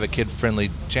to have a kid-friendly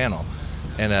channel.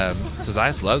 And so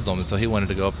Zeiss loves them, and so he wanted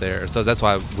to go up there. So that's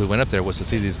why we went up there, was to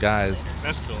see these guys.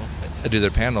 That's cool. Do their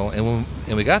panel, and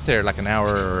we got there like an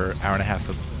hour or hour and a half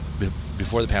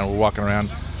before the panel. We're walking around,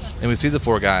 and we see the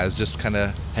 4 guys just kind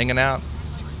of hanging out,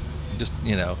 just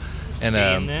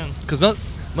and because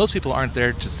most people aren't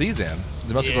there to see them.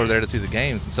 Most people are there to see the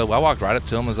games. And so I walked right up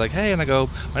to him and was like, hey, and I go,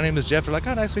 my name is Jeff. They're like,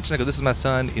 oh, nice to meet you. And I go, this is my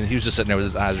son. And he was just sitting there with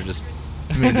his eyes are just,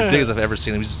 as big as I've ever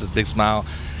seen him. He's just a big smile.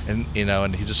 And,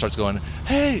 and he just starts going,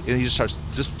 hey. And he just starts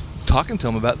just talking to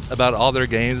him about all their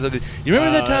games. Like, you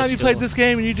remember that time you played this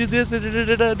game and you did this?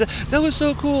 That was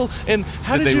so cool. And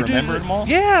how did you do remember them all?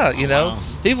 Yeah,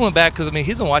 He even went back because,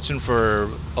 he's been watching for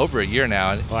over a year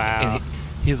now. Wow. And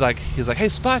he's like, hey,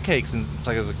 Spot Cakes, and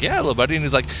I was like, yeah, little buddy, and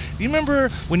he's like, you remember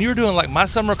when you were doing like My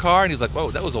Summer Car? And he's like,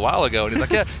 whoa, that was a while ago. And he's like,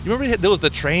 yeah, you remember there was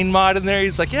the train mod in there?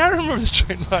 He's like, yeah, I remember the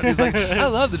train mod. He's like, I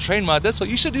love the train mod. That's what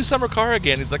you should do, Summer Car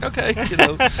again. He's like, okay,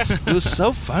 it was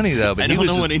so funny though. But I don't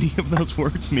know what any of those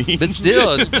words mean. But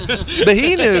still, but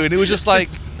he knew, and it was just like.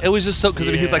 It was just so because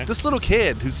he's like this little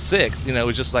kid who's 6,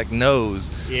 was just like knows,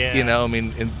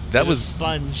 and that was a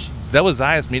sponge. That was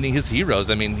Zeiss meeting his heroes.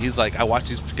 He's like, I watch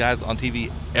these guys on TV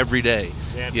every day,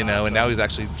 awesome. And now he's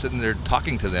actually sitting there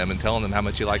talking to them and telling them how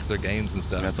much he likes their games and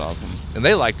stuff. That's awesome. And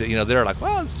they liked it. They're like,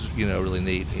 well, it's really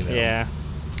neat. Yeah.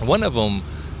 One of them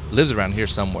lives around here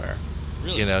somewhere.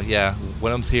 Really? Yeah.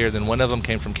 One of them's here. Then one of them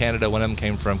came from Canada. One of them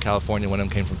came from California. One of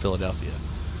them came from Philadelphia.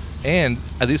 And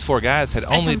these 4 guys had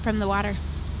only I come from the water.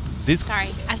 Sorry,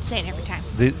 I have to say it every time.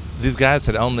 These guys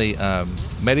had only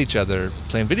met each other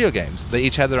playing video games. They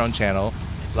each had their own channel,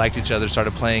 liked each other,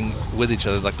 started playing with each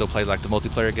other. Like they'll play like the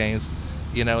multiplayer games,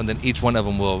 and then each one of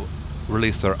them will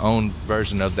release their own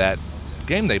version of that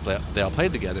game they all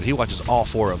played together. He watches all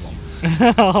 4 of them,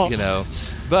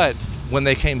 But when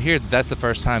they came here, that's the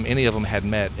first time any of them had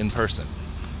met in person.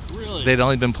 Really? They'd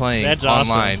only been playing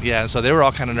online. Awesome. Yeah, so they were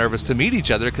all kind of nervous to meet each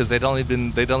other because they'd only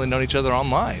known each other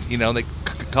online. They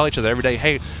call each other every day.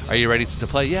 Hey, are you ready to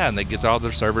play? Yeah, and they get all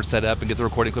their servers set up and get the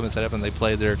recording equipment set up, and they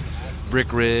play their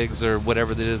brick rigs or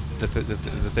whatever it is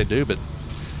that they do. But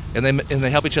they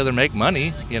help each other make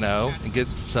money, and get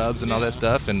subs and all that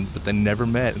stuff. But they never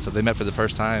met, and so they met for the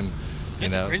first time.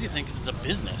 It's a crazy thing because it's a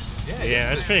business. Yeah,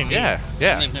 that's pretty neat. Yeah.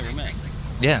 And they've never met.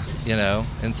 Yeah,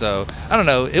 and so I don't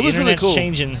know. It was really cool.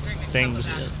 Changing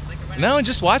things. No, and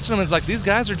just watching them, it's like these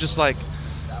guys are just like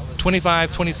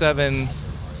 25, 27,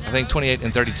 I think 28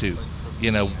 and 32.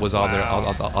 Was all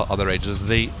their ages.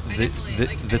 The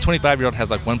 25-year-old has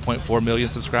like 1.4 million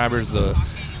subscribers. The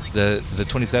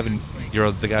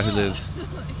 27-year-old, the guy who lives,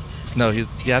 I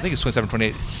think he's 27,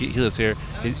 28. He lives here.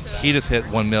 He just hit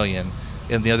 1 million,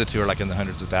 and the other 2 are like in the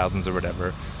hundreds of thousands or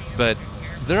whatever. But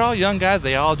they're all young guys.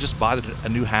 They all just bought a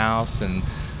new house, and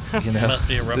It must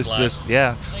be a rough life. Just,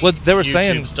 yeah. Well, they were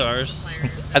saying stars.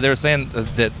 They were saying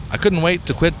that I couldn't wait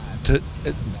to quit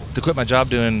my job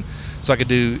so I could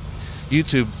do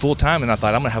YouTube full time, and I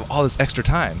thought I'm gonna have all this extra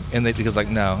time. And because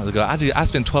no, they go, I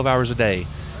spend 12 hours a day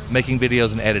making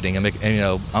videos and editing,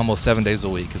 and almost 7 days a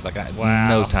week. It's like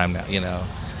no time now,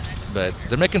 But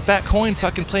they're making fat coin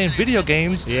fucking playing video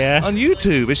games on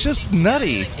YouTube. It's just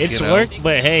nutty. It's work,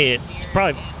 but hey, it's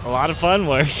probably a lot of fun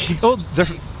work. Oh,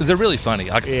 they're really funny.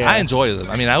 I enjoy them.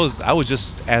 I was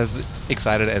just as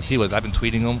excited as he was. I've been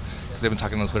tweeting them because they've been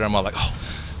talking on Twitter. I'm all like, oh,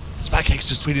 Spy Cakes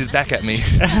just tweeted it back at me.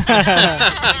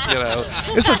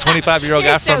 It's a 25-year-old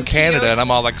guy from Canada, and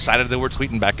I'm all excited that we're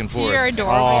tweeting back and forth. You're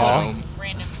adorable.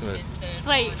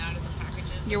 Sweet.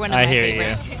 You're one of my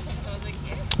favorites.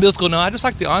 It's cool. No, I just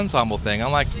like the ensemble thing. I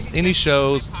like any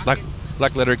shows like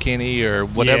Letterkenny or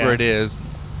whatever it is.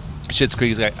 Schitt's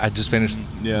Creek. I just finished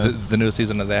the newest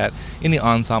season of that. Any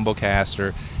ensemble cast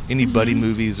or any buddy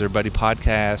movies or buddy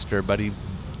podcast or buddy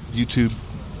YouTube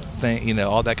thing.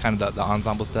 All that kind of the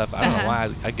ensemble stuff. I don't know why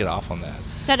I get off on that.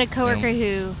 So I had a coworker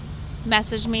who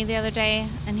messaged me the other day,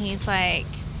 and he's like,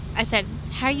 I said,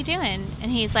 "How are you doing?"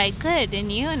 And he's like, "Good."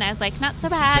 And you? And I was like, "Not so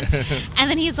bad." And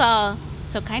then he's all,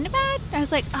 so kind of bad. I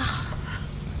was like, oh,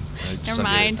 I just never don't get it.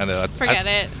 mind. I know. Forget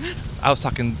it. I was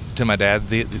talking to my dad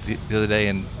the other day,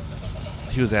 and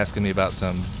he was asking me about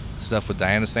some stuff with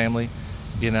Diana's family,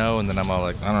 and then I'm all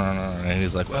like, I don't know, and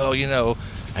he's like, well,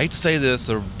 I hate to say this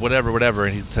or whatever,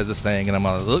 and he says this thing, and I'm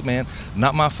all like, look, man,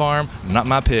 not my farm, not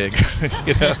my pig.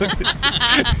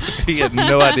 He had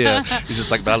no idea. He's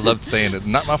just like, but I loved saying it,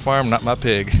 not my farm, not my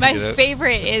pig. My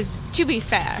favorite is to be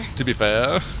fair. To be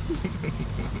fair.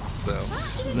 So,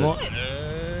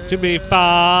 to be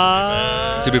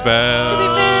fair. To be fair. To be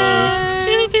fair.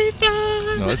 To be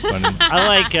fair. No, it's funny. I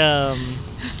like,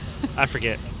 I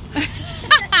forget.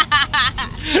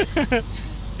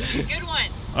 Good one.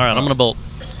 All right, I'm gonna bolt.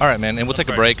 All right, man, and we'll take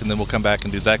a break, and then we'll come back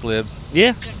and do Zach Libs.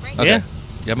 Yeah. Okay. Yeah.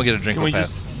 Yeah, I'm gonna get a drink Can real we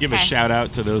fast. just give a shout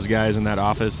out to those guys in that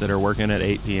office that are working at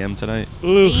 8 p.m. tonight?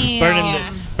 Ooh,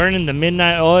 Damn. burning the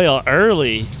midnight oil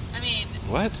early. I mean,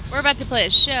 What? we're about to play a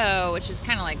show, which is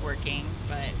kind of like working,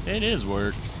 but It is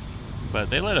work, but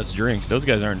they let us drink. Those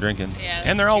guys aren't drinking. Yeah, that's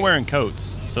and they're all true. wearing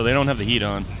coats, so they don't have the heat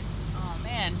on. oh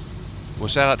man, Well,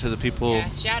 shout out to the people yeah,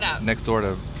 shout out. next door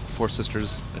to Four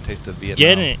Sisters, A Taste of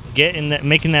Vietnam.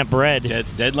 Making that bread.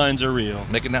 Deadlines are real.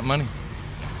 Making that money.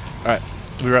 All right,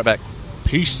 we'll be right back.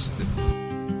 Peace.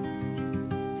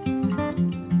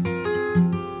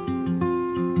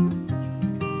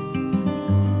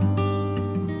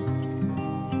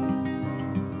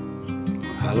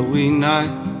 Halloween night,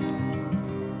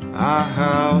 I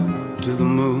howled to the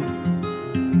moon.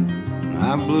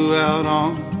 I blew out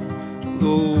on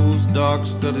those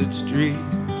dark-studded streets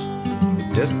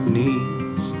with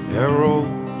destiny's arrow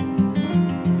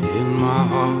in my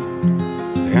heart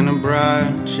and a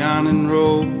bright shining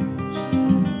rose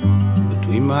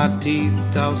between my teeth.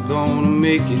 I was gonna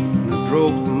make it, and I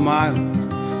drove for miles.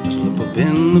 I slip up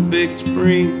in the big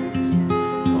springs,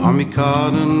 army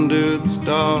caught under the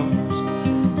stars.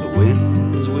 The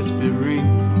wind is whispering,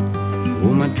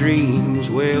 oh, my dreams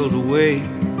wailed away.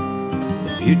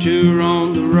 The future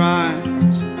on the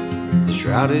rise, the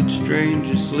shrouded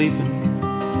stranger sleeping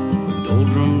with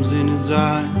doldrums in his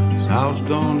eyes. I was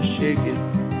gonna shake it,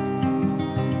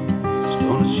 was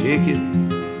gonna shake it,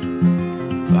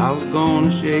 I was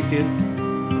gonna shake it.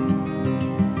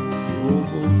 Oh,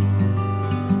 oh.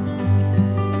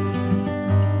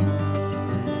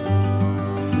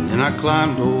 And then I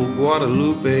climbed old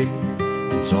Guadalupe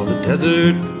and saw the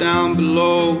desert down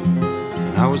below.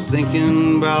 And I was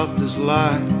thinking about this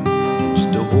life,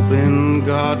 still hoping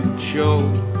God would show,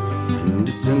 and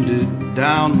descended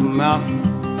down the mountain.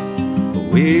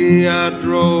 Away I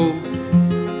drove,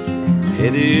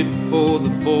 headed for the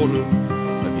border,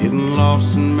 like getting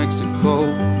lost in Mexico.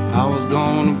 I was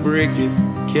gonna break it,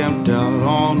 camped out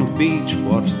on the beach,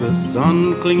 watched the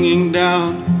sun clinging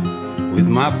down. With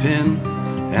my pen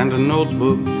and a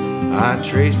notebook, I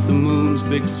traced the moon's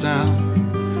big sound.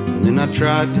 And then I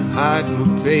tried to hide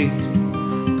my face,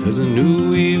 'cause I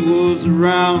knew he was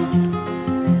around.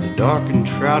 The dark and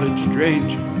shrouded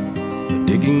stranger,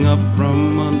 digging up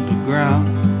from underground.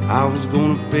 I was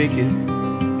gonna fake it,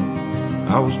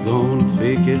 I was gonna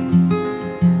fake it,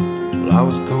 well, I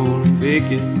was gonna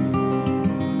fake it.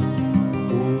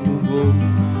 Oh, oh, oh.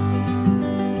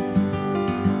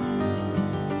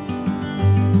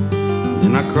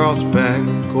 Then I crossed back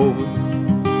over,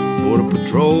 Border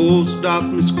Patrol stopped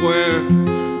me square.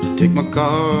 They take my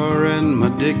car and my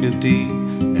dignity,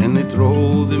 and they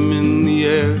throw them in the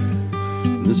air.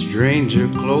 The stranger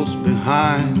close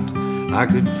behind, I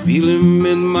could feel him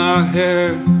in my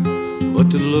hair. But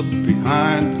to look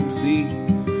behind and see,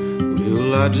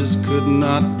 well, I just could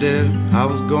not dare. I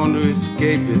was going to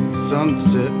escape it,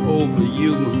 sunset over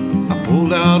Yuma. I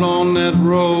pulled out on that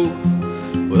road.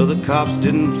 Well, the cops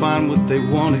didn't find what they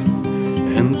wanted,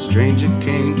 and the stranger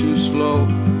came too slow.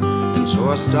 And so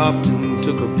I stopped and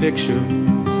took a picture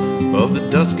of the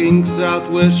dusking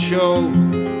Southwest show.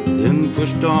 Then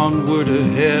pushed onward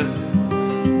ahead,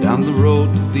 down the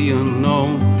road to the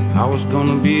unknown. I was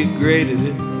gonna be great at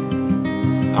it,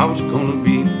 I was gonna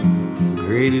be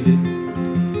great at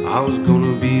it, I was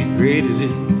gonna be great at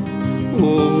it.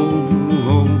 Oh,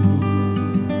 oh.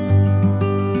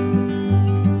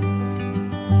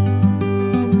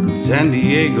 San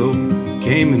Diego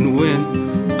came and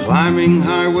went, climbing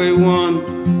Highway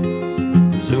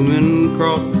 1, zooming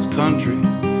across this country.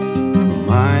 My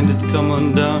mind had come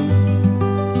undone,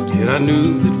 yet I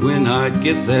knew that when I'd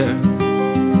get there,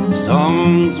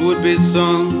 songs would be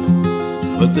sung.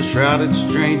 But the shrouded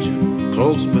stranger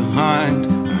close behind,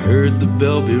 I heard the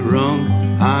bell be rung.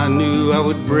 I knew I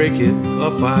would break it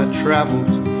up. I traveled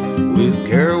with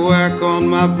Kerouac on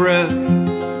my breath,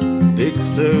 Big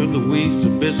Sur, Luis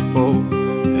Obispo,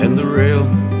 and the rails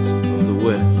of the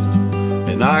West.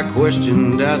 And I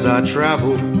questioned as I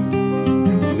traveled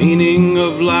the meaning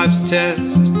of life's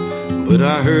test. But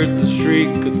I heard the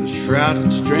shriek of the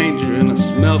shrouded stranger, and I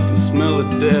smelt the smell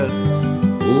of death.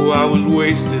 Oh, I was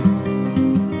wasted.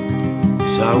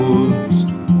 Yes, I was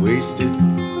wasted.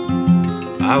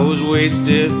 I was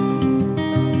wasted.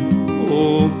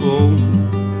 Oh, oh.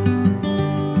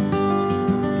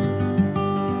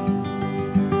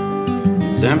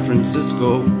 In San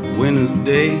Francisco, winter's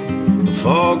day, the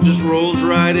fog just rolls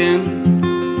right in,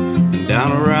 and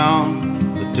down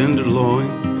around the Tenderloin,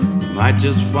 you might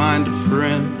just find a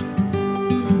friend.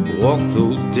 Walk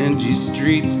those dingy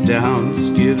streets down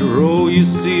Skid Row, you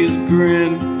see his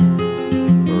grin.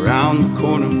 Around the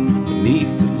corner,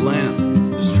 beneath the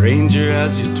lamp, a stranger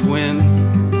as your twin.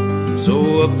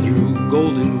 So up through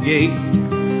Golden Gate,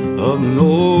 up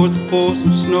north for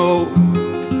some snow,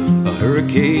 a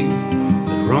hurricane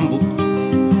that rumbled,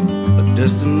 a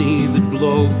destiny that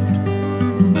glowed,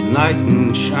 a knight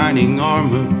in shining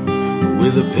armor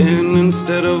with a pen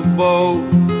instead of bow,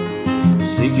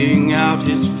 seeking out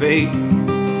his fate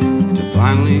to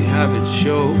finally have it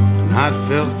show. And I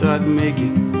felt I'd make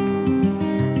it.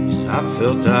 I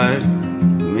felt I'd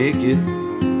make it.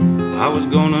 I was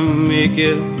gonna make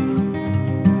it.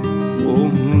 Oh.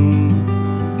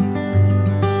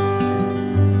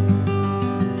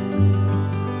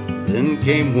 Then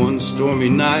came one stormy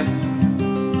night.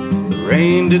 The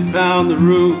rain did pound the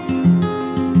roof.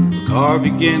 The car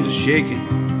began to shake it,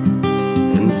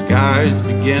 and the skies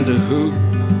began to hoot.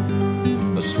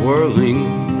 A swirling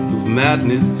of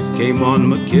madness came on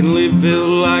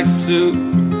McKinleyville-like suit,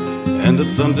 and a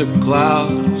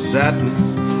thundercloud of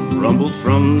sadness rumbled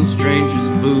from the stranger's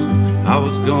boot. I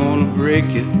was gonna break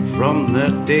it. From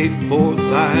that day forth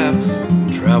I have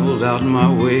traveled out my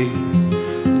way,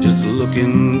 just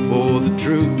looking for the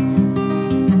truth,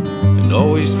 and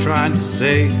always trying to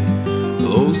say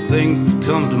those things that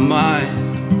come to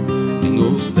mind, and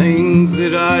those things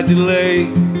that I delay.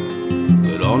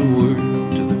 But onward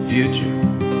to the future,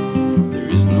 there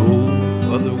is no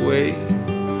other way.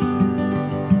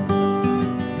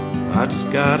 I just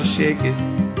gotta shake it.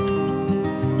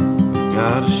 I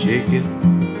gotta shake it.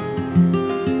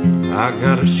 I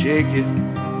gotta shake it.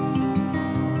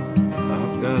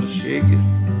 I've gotta shake it.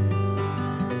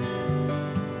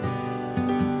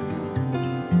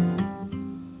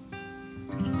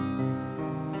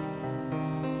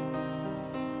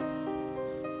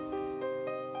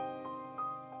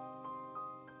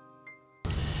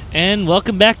 And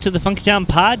welcome back to the Funky Town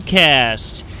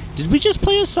Podcast. Did we just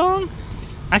play a song?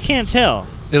 I can't tell.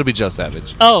 It'll be Joe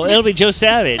Savage. Oh, it'll be Joe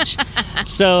Savage.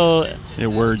 So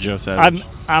it were Joe Savage.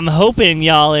 I'm hoping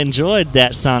y'all enjoyed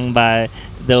that song by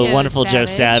the wonderful Joe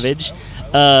Savage.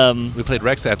 We played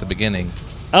Rex at the beginning.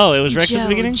 Oh, it was Rex at the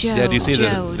beginning? Yeah, do you see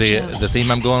the theme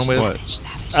I'm going with?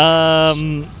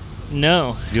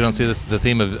 No. You don't see the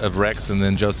theme of Rex and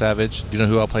then Joe Savage? Do you know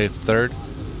who I'll play third?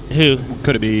 Who?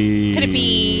 Could it be?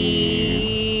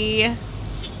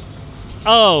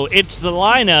 Oh, it's the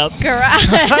lineup.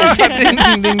 Garage. Ding,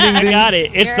 ding, ding, ding, I got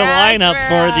it. It's the lineup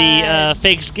for the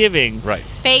Fakesgiving. Right.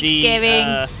 Fakesgiving.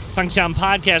 The Funky Town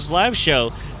Podcast live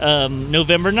show,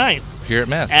 November 9th. Here at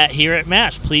Mass. Here at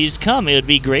Mass. Please come. It would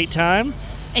be a great time.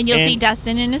 And you'll see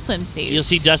Dustin in a swimsuit. You'll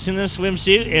see Dustin in a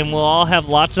swimsuit, and we'll all have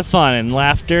lots of fun and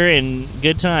laughter and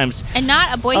good times. And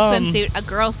not a boy swimsuit, a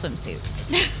girl swimsuit.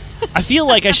 I feel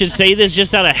like I should say this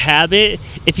just out of habit.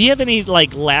 If you have any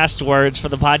last words for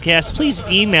the podcast, please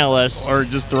email us. Or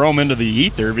just throw them into the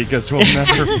ether because we'll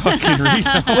never fucking read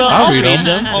them. Well, I'll read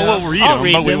them. Oh, we'll read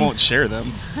them, but we won't share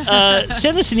them.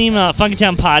 Send us an email at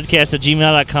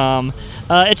funkytownpodcast@gmail.com.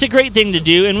 It's a great thing to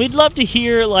do, and we'd love to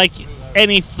hear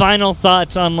any final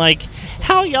thoughts on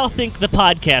how y'all think the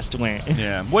podcast went.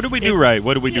 Yeah. What did we do right?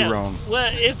 What did we do wrong?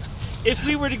 Well, if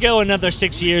we were to go another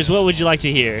 6 years, what would you like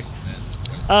to hear?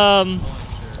 I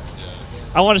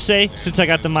want to say, since I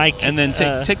got the mic, and then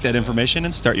take that information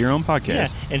and start your own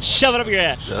podcast. Yeah, and shove it up your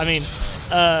ass. I mean,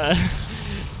 I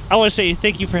want to say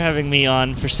thank you for having me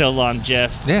on for so long,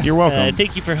 Jeff. Yeah, you're welcome.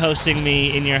 Thank you for hosting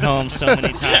me in your home so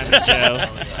many times, Joe.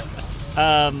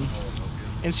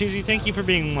 And Susie, thank you for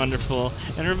being wonderful.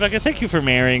 And Rebecca, thank you for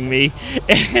marrying me.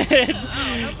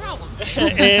 No problem.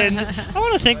 And I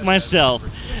want to thank myself.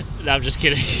 No, I'm just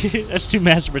kidding. That's too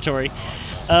masturbatory.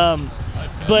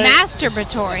 But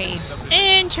masturbatory.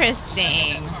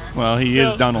 Interesting. Well, he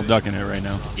is Donald Ducking it right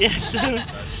now. Yes.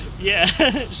 Yeah.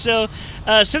 So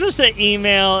send us the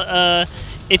email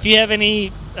if you have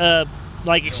any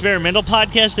experimental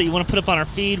podcasts that you want to put up on our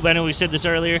feed. I know we said this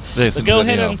earlier. But go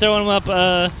ahead and throw them up.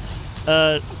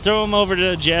 Throw them over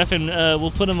to Jeff, and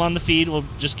we'll put them on the feed. We'll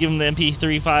just give him the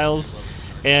MP3 files,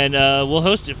 and we'll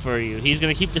host it for you. He's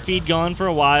going to keep the feed going for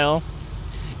a while.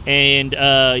 And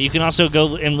you can also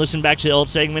go and listen back to the old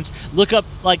segments. Look up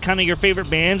like kind of your favorite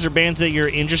bands or bands that you're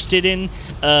interested in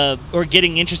or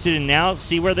getting interested in now.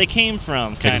 See where they came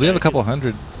from. Because we have a couple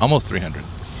hundred, almost 300.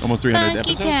 Almost 300 Funky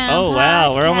episodes. Town Oh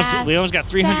wow, Podcast, we almost got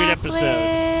 300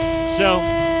 episodes.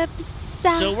 Zaplibs.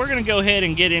 So we're gonna go ahead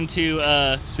and get into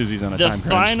Susie's on a the time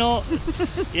crunch. final.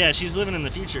 Yeah, she's living in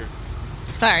the future.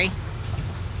 Sorry.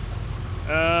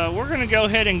 We're gonna go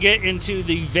ahead and get into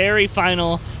the very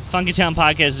final Funky Town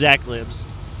Podcast, Zach Libs.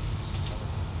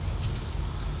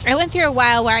 I went through a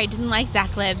while where I didn't like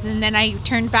Zach Libs, and then I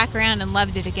turned back around and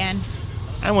loved it again.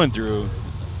 I went through.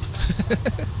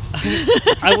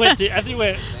 I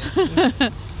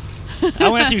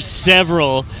went through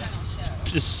several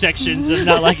sections of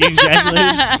not liking Zach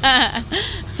Libs.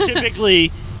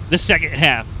 Typically, the second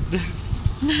half.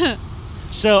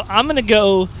 So I'm gonna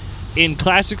go in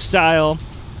classic style,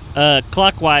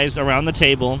 clockwise around the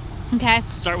table. Okay.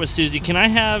 Start with Susie. Can I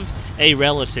have a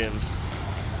relative?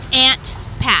 Aunt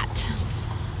Pat.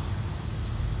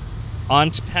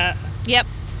 Aunt Pat? Yep.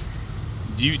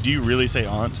 Do you really say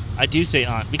aunt? I do say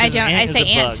aunt because I don't. an aunt I say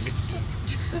is a aunt.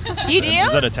 bug. You do?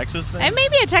 Is that a Texas thing? It may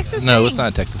be a Texas thing. No, it's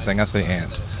not a Texas thing. I say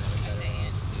aunt.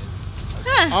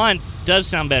 Huh. Aunt does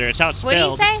sound better. It's how it's What do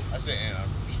spelled. you say? I say aunt. I'm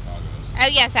from Chicago. Oh,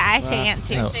 yes, I say aunt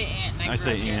too. no. I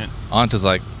say aunt. Aunt is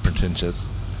like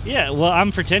pretentious. Yeah, well,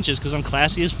 I'm pretentious because I'm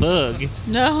classy as fuck.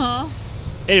 No.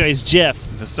 Anyways, Jeff.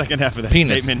 The second half of that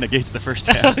Penis. statement negates the first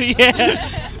Oh, half.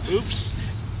 yeah. Oops.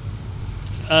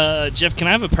 Jeff, can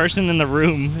I have a person in the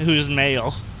room who's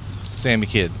male? Sammy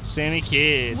Kid. Sammy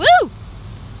Kid. Woo!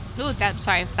 Ooh,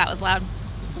 sorry if that was loud.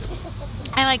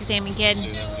 I like Sammy Kid.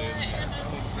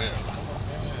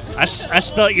 I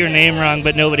spelt your name wrong,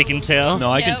 but nobody can tell. No,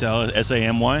 I can Nope. tell.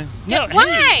 S-A-M-Y. No,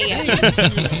 Why?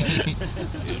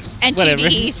 And Whatever.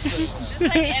 TVs. Just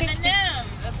like Eminem.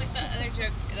 That's like the other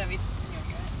joke that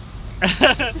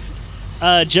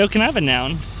we. Joe, can I have a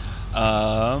noun?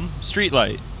 Street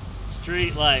light.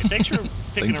 Street light. Thanks for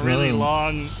picking Thanks a really for-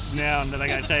 long noun that I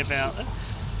got to type out.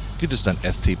 Could just done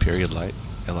ST period light.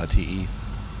 L-I-T-E.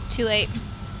 Too late.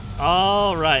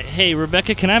 All right. Hey,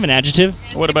 Rebecca, can I have an adjective?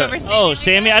 What about? Oh,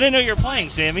 Sammy. I didn't know you were playing,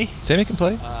 Sammy. Sammy can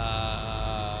play.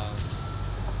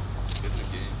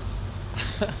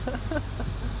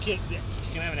 Can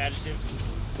I have an adjective?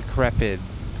 Decrepit.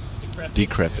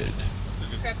 Decrepit.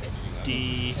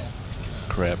 D.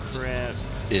 Crap. Crap.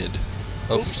 Id.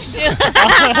 Oops. We'll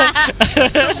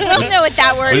know what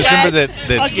that word We is. just remember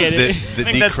that I'll get it. the I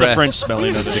think that's the decrep- French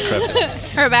spelling of it. decrepit.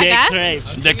 Rebecca?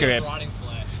 Decrep.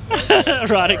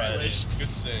 Rotting flesh.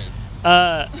 Good save.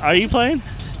 Are you playing?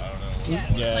 Yeah,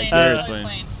 Playing. Garrett's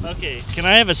playing. Okay. Can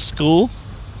I have a school?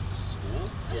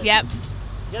 Yep. You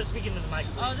gotta speak into the mic.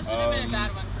 Oh, this would have been a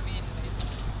bad one for me anyways.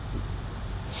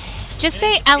 Just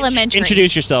say elementary.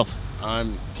 Introduce yourself.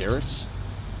 I'm Garrett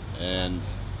and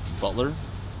Butler.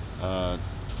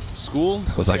 School?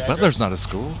 I was like, Butler's not a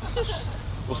school.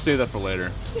 We'll save that for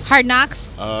later. Hard Knocks.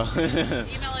 Email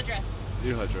address.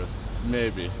 Email address.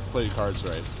 Maybe. Play your cards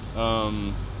right.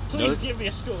 Please give me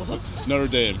a school. Notre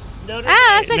Dame. Notre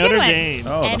Ah, that's a Dame. good Notre one. Dame.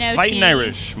 Oh, the N-O-T-R-E. Fighting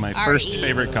Irish, my first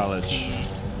favorite college.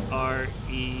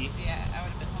 R-E. So yeah, I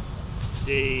would have been hopeless.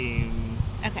 Dame.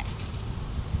 Okay.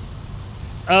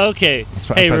 Okay. I'm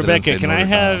surprised Hey, I didn't Rebecca, say can I Notre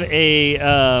have Dame.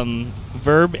 a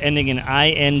verb ending in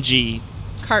ing?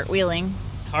 Cartwheeling.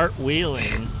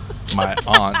 Cartwheeling. My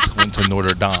aunt went to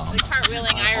Notre Dame. The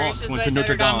cartwheeling Irish is went what to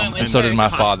Notre Dame, went with And so did my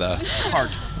first. father.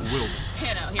 Cartwheeled. You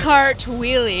know, here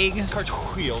Cartwheeling.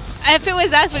 Cartwheeled. If it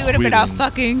was us, we would have been out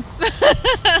Wheeling.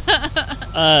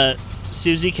 fucking.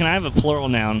 Susie, can I have a plural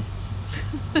noun?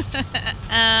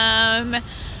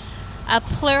 A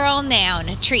plural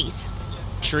noun. Trees.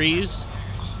 Trees.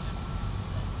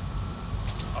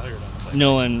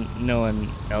 No one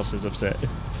else is upset.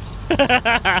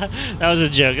 That was a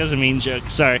joke. That was a mean joke.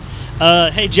 Sorry.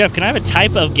 Hey, Jeff, can I have a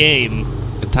type of game?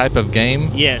 A type of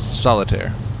game? Yes.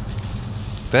 Solitaire.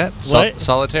 That? What?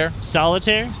 Solitaire?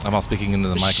 Solitaire? I'm all speaking into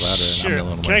the mic louder. Sure. And I'm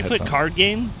the only one Can I wearing put headphones. card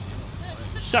game?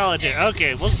 Solitaire.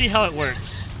 Okay, we'll see how it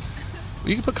works.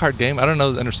 You can put card game. I don't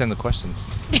understand the question.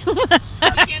 I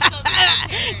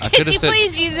Could could've you said-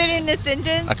 please use it in a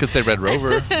sentence? I could say Red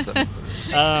Rover.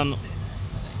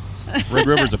 Red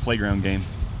Rover's a playground game.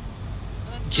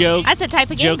 Joe. That's a type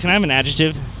of Joe, game. can I have an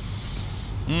adjective?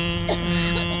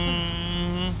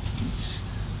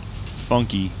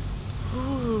 Funky.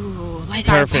 Ooh, like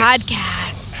Perfect. our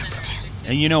podcast.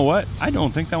 And you know what? I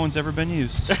don't think that one's ever been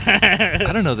used.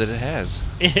 I don't know that it has.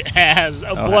 It has.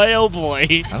 Oh, Oh, boy, oh, boy.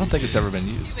 I don't think it's ever been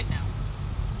used.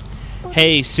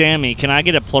 Hey, Sammy, can I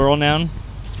get a plural noun?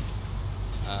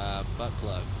 Butt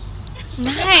plug.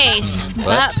 Nice.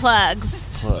 Butt plugs.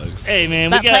 Plugs. Hey man,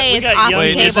 Butt we play is got off young the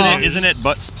Wait, table. isn't it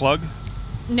Butts Plug?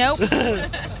 Nope. Oh,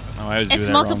 I always do It's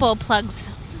that multiple wrong.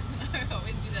 plugs. I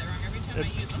always do that wrong every time I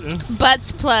use them.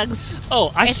 Butts plugs.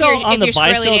 Oh, I If saw you're- on if the you're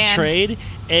buy Squirrely sell Dan. trade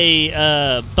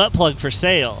a butt plug for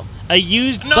sale. A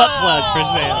used butt plug for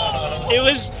sale.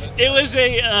 It was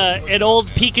an old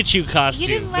Pikachu costume.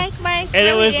 You didn't like my Squirrely And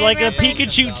it was Dan like a reference?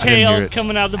 Pikachu hear tail it.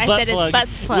 coming out of the I butt said it's plug.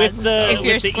 butts plugs with the, if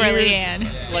you're with the Squirrely ears, Dan.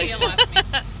 Like,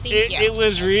 Thank you. it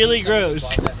was really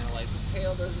gross. The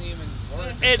tail doesn't even work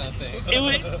or And something. it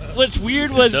was, what's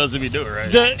weird was Does if you do it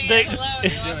right. the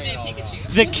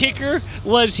Pikachu. the kicker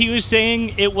was he was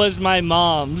saying it was my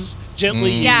mom's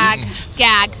gently used.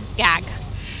 Gag.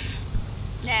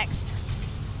 Next.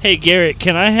 Hey Garrett,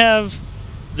 can I have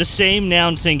the same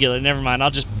noun singular? Never mind, I'll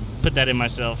just put that in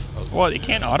myself. Well, it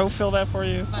can't autofill that for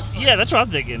you? Yeah, that's what I'm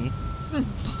thinking.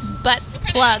 Butts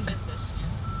plug.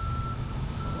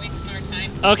 Wasting our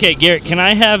time. Okay, Garrett, can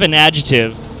I have an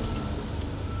adjective?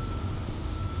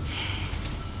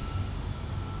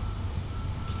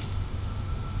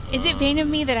 Is it vain of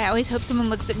me that I always hope someone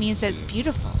looks at me and says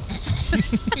beautiful?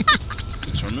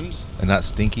 Determined? And not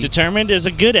stinky. Determined is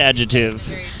a good adjective.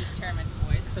 Very determined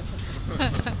voice.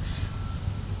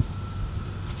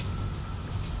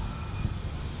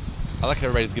 I like how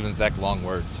everybody's giving Zach long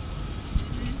words.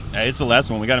 Hey, it's the last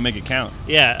one. We got to make it count.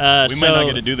 Yeah, We so, might not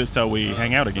get to do this till we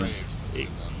hang out again.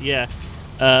 Yeah,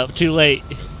 too late.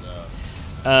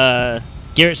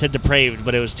 Garrett said depraved,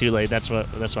 but it was too late. That's why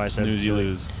I said. Snooze, you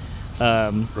lose.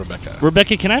 Rebecca.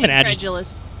 Rebecca, can I have an adjective?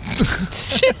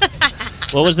 Incredulous.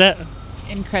 What was that?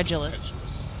 Incredulous.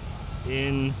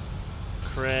 Incred.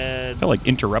 I felt like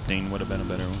interrupting would have been a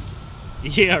better one.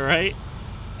 Yeah, right.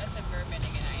 That's a verb ending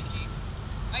in ing.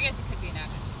 I guess it could be an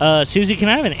adjective. Susie, can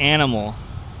I have an animal?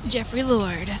 Jeffrey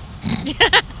Lord.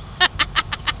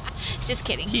 Just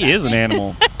kidding. He sorry. is an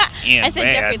animal. And I said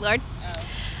bad. Jeffrey Lord.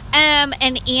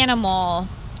 An animal.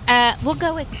 We'll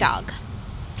go with dog.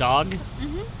 Dog.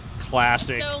 Mhm.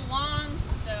 Classic. So long,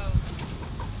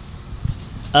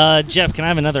 though. Jeff, can I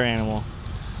have another animal?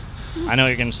 I know what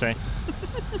you're gonna say.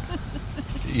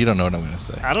 You don't know what I'm going to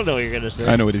say. I don't know what you're gonna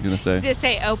say. I know what he's going to say. Just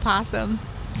say opossum.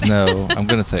 No, I'm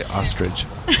going to say ostrich.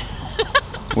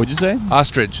 What'd you say?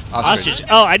 Ostrich. Ostrich.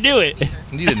 Oh, I knew it.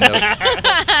 You didn't know it.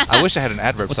 I wish I had an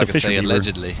adverb What's so I a could fisher say beaver?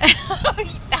 allegedly.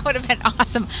 That would have been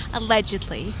awesome.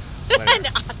 Allegedly. An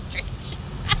ostrich.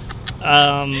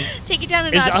 Take it down a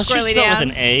Is notch, ostrich Squirrely spelled Dan. with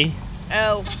an A?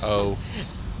 Oh. Oh.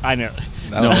 I know.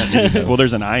 I No. don't know. Well,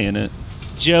 there's an I in it.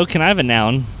 Joe, can I have a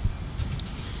noun?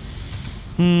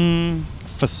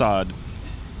 Facade.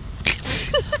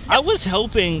 I was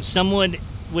hoping someone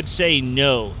would say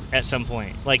no at some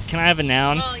point. Like, can I have a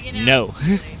noun? Well, you know, no. it's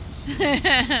too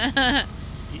late.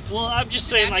 Well, I'm just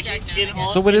saying, like, in all.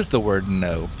 So what is the word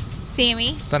no? Sammy.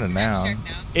 It's not a noun.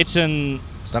 It's an.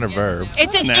 It's not a verb.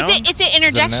 It's an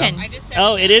interjection. I just said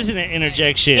Oh, it is an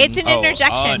interjection. It's an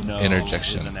interjection. No.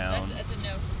 Interjection. Is a noun. That's a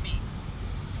no for me.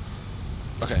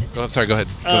 Okay. Sorry, go ahead.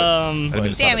 Go ahead. I didn't mean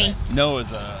to stop Sammy. it. No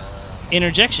is a.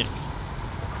 Interjection.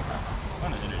 It's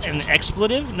not an interjection. An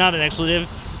expletive? Not an expletive.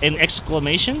 An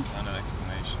exclamation? It's not an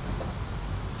exclamation.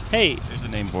 Hey, There's a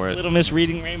name for it. Little Miss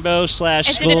Reading Rainbow / Is it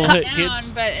School a Hit Noun,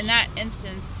 Kids. but in that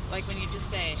instance, like when you just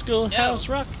say Schoolhouse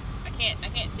no, Rock. I can't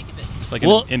think of it. It's like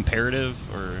Well- an imperative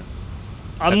or.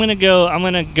 I'm gonna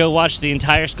go watch the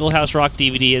entire Schoolhouse Rock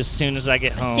DVD as soon as I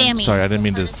get home. Sammy. Sorry, I didn't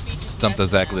mean to stump the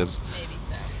Zach libs. Maybe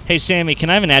so. Hey Sammy, can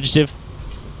I have an adjective?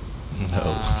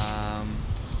 No.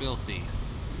 Filthy.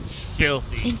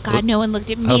 Filthy. Thank God no one looked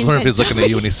at me I was and wondering if said he was looking at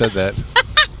you when he said that.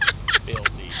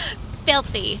 Filthy.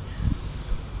 filthy.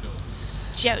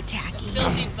 Joe Tacky.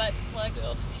 Filthy butts plug.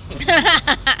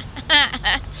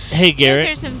 Hey Those Garrett.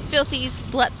 are some filthy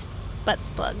butts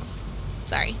plugs.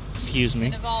 Sorry. Excuse me.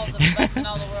 And of all the butts in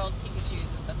all the world, Pikachu's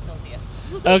is the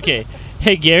filthiest. Okay.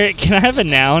 Hey Garrett, can I have a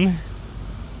noun?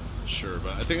 Sure,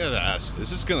 but I think I have to ask: is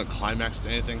this gonna climax to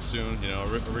anything soon? You know, are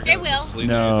we It gonna will. sleep?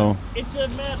 No. It's a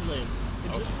Mad Libs.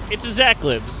 It's a Zach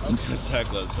Libs.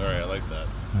 Zach lives. All right, I like that.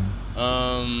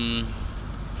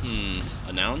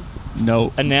 A noun?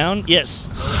 No. A noun? Yes.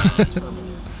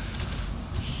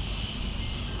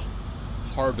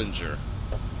 Harbinger.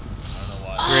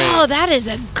 Oh, that is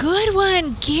a good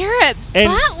one, Garrett And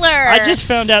Butler. I just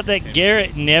found out that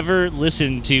Garrett never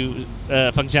listened to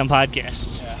Funktown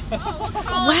Podcast.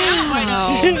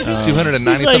 Wow. 290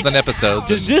 He's like, something episodes.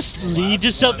 Does this lead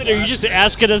to something, or are you just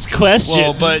asking us questions?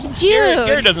 Well, but Dude.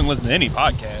 Garrett doesn't listen to any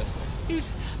podcast.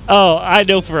 Oh, I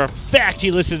know for a fact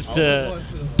he listens to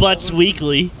Butts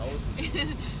Weekly.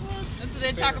 That's what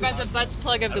they talk about, the butts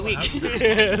plug of the week.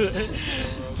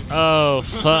 Oh,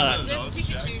 fuck. This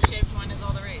Pikachu shaped one is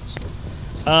all the rage.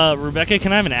 Rebecca,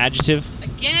 can I have an adjective?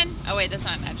 Again? Oh wait, that's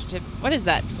not an adjective. What is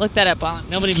that? Look that up while I'm.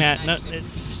 Nobody mad. No,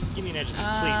 just give me an adjective,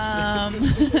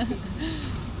 please.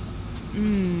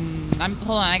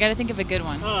 Hold on. I got to think of a good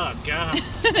one. Oh God.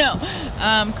 No.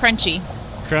 Crunchy.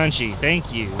 Crunchy.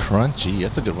 Thank you. Crunchy.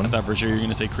 That's a good one. I thought for sure you were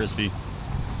gonna say crispy.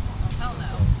 Hell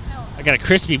no. I got a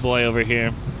crispy boy over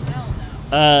here.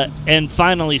 And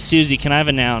finally, Susie, can I have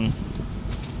a noun?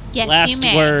 Yes, Last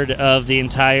you may. word of the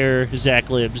entire Zach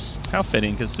Libs. How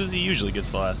fitting, because Susie usually gets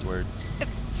the last word.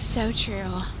 So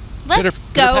true. Let's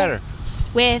Pitter go patter.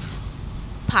 with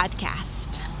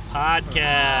podcast.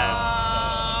 Podcast.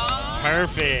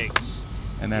 Perfect.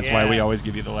 And that's Yeah. why we always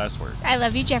give you the last word. I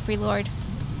love you, Jeffrey Lord.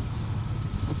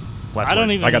 Last I don't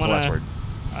word. even I got wanna- the last word.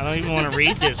 I don't even want to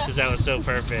read this because that was so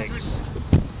perfect.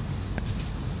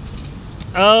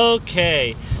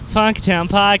 Okay. Funkytown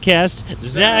Podcast,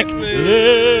 Zach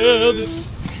Libs.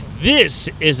 This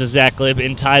is a Zach Lib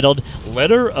entitled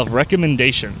Letter of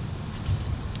Recommendation.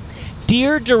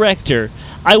 Dear Director,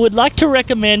 I would like to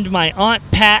recommend my Aunt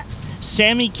Pat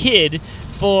Sammy Kidd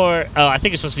for... Oh, I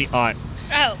think it's supposed to be Aunt.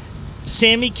 Oh.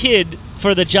 Sammy Kidd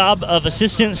for the job of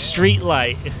Assistant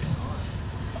Streetlight.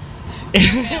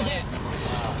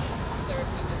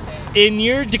 In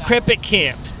your decrepit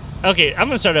camp. Okay, I'm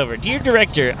going to start over. Dear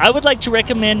Director, I would like to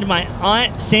recommend my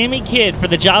Aunt Sammy Kidd for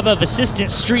the job of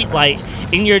Assistant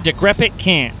Streetlight in your decrepit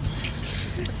camp.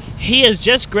 He has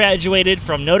just graduated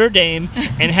from Notre Dame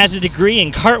and has a degree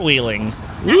in cartwheeling.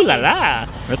 Ooh la la.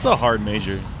 That's a hard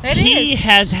major. He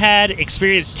has had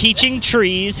experience teaching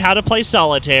trees how to play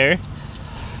solitaire.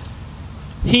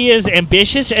 He is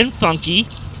ambitious and funky.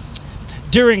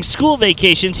 During school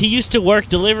vacations, he used to work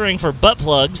delivering for butt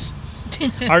plugs,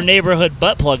 our neighborhood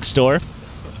butt plug store.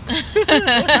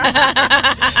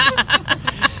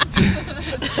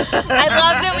 I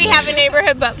love that we have a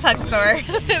neighborhood butt plug store.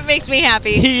 It makes me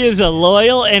happy. He is a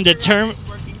loyal and determined.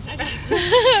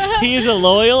 He is a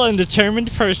loyal and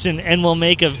determined person and will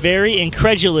make a very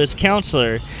incredulous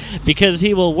counselor because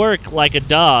he will work like a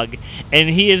dog and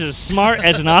he is as smart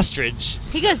as an ostrich.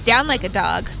 He goes down like a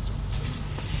dog.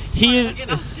 He is.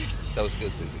 That was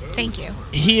good, Susie. Thank you.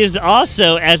 He is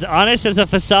also as honest as a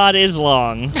facade is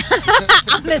long.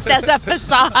 Honest as a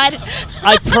facade.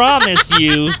 I promise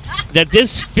you that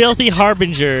this filthy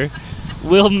harbinger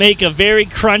will make a very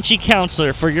crunchy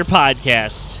counselor for your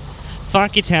podcast.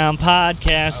 Funkytown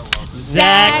Podcast,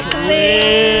 Zach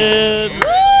Libs.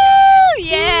 Woo!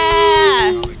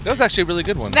 Yeah. That was actually a really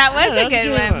good one. That was Yeah, a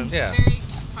good one. Yeah. Very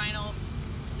final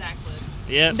Zach Lib.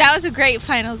 Yep. That was a great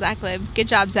final Zach Lib. Good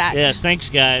job, Zach. Yes, thanks,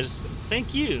 guys.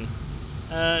 Thank you.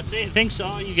 Thanks to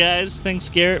all you guys. Thanks,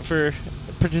 Garrett, for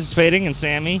participating, and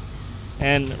Sammy,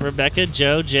 and Rebecca,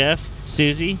 Joe, Jeff,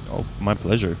 Susie, Oh, my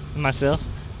pleasure. and myself.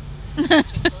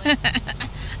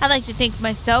 I'd like to thank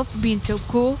myself for being so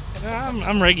cool.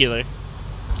 I'm regular.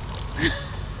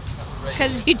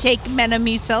 Because you take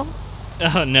Metamucil.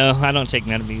 Oh, no, I don't take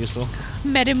Metamucil.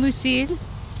 Metamucil.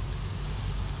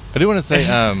 I do want to say,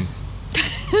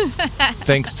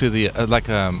 thanks to the, I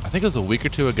think it was a week or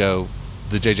two ago,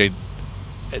 the JJ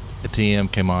at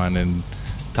TM came on and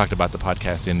talked about the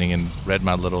podcast ending and read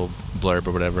my little blurb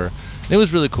or whatever. And it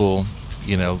was really cool,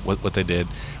 you know, what they did.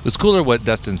 It was cooler what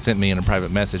Dustin sent me in a private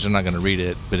message. I'm not going to read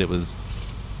it, but it was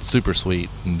super sweet.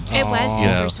 And, It was you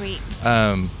super know, sweet.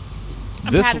 I'm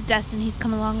I'm proud of Dustin. He's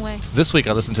come a long way. This week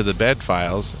I listened to the Bed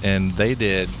Files, and they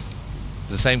did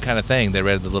the same kind of thing. They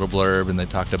read the little blurb and they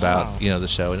talked about you know, the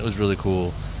show, and it was really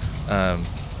cool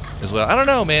as well. I don't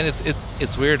know, man.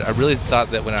 It's weird. I really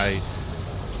thought that when I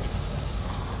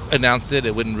announced it,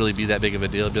 it wouldn't really be that big of a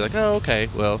deal. It'd be like, oh, okay,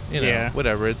 well, you know, Yeah.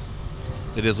 whatever.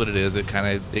 It is what it is. It kind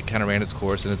of ran its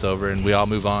course and it's over, and we all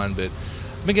move on. But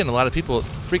I've been getting a lot of people.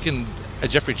 Freaking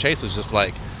Jeffrey Chase was just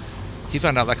like, he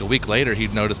found out like a week later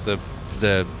he'd noticed the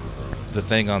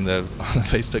thing on the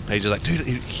Facebook page. He's like, dude,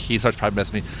 he starts probably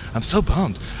messing me. I'm so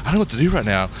bummed. I don't know what to do right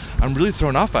now. I'm really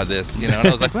thrown off by this, you know. And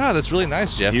I was like, wow, that's really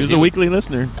nice, Jeff. He was And a weekly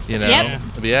listener. you know. Yep.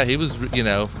 But yeah, he was, you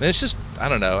know. And it's just, I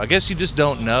don't know. I guess you just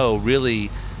don't know really.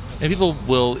 And people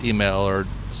will email or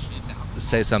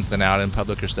say something out in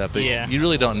public or stuff, but Yeah. you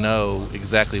really don't know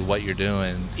exactly what you're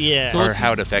doing. Yeah. So or let's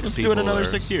how it just- affects let's people. do it another or-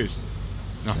 6 years.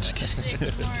 No, I'm just kidding.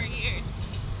 6 more years.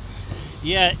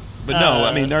 Yeah. But no,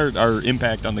 I mean, our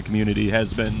impact on the community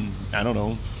has been, I don't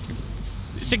know, it's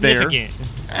significant.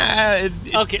 there.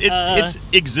 Okay, It's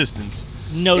existence.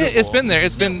 Notable. Yeah, it's been there.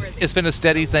 It's been a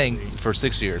steady thing for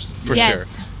 6 years, for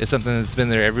Yes. sure. It's something that's been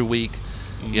there every week.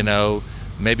 You know,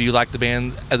 maybe you like the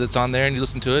band that's on there and you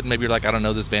listen to it. And maybe you're like, I don't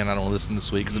know this band. I don't want to listen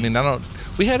this week. 'Cause, I mean,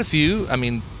 we had a few. I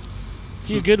mean,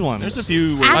 few good ones. There's a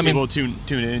few where I mean- people tune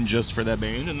in just for that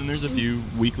band, and then there's a few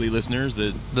weekly listeners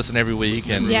that Listen every week,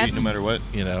 and Yeah. no matter what.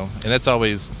 you know, and it's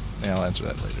always. Yeah, I'll answer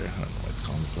that later. I don't know why it's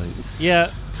calling this late. Yeah,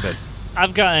 But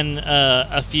I've gotten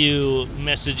a few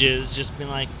messages just been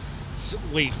like,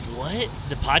 wait, what?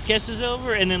 The podcast is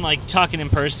over? And then like talking in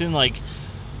person, like,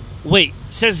 wait,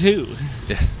 says who?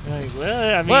 yeah. Like,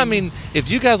 well, Well, I mean,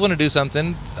 if you guys want to do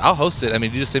something, I'll host it. I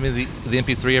mean, you just send me the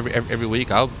MP3 every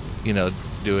week. I'll,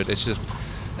 do it. It's just,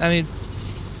 I mean,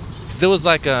 there was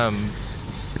like it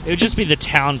would just be the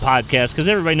town podcast because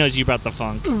everybody knows you brought the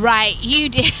funk. Right, you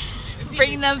did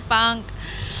bring the funk.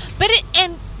 But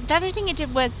and the other thing it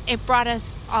did was it brought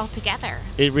us all together.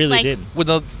 It really Like- did. well,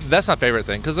 no, that's my favorite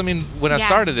thing because I mean, when I Yeah.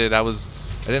 started it, I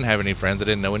didn't have any friends. I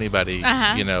didn't know anybody,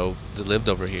 Uh-huh. that lived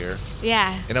over here,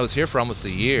 Yeah. and I was here for almost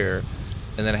a year.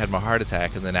 And then I had my heart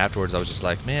attack, and then afterwards I was just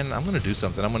like, man, I'm going to do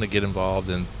something. I'm going to get involved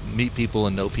and meet people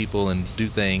and know people and do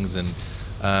things. And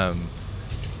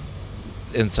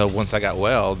so once I got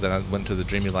well, then I went to the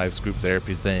Dreamy Lives group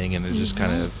therapy thing, and it just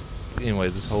kind of,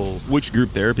 anyways, this whole... Which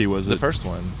group therapy was it? The first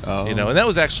one. Oh. And that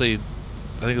was actually,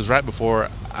 I think it was right before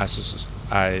I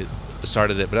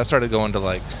started it, but I started going to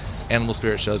like animal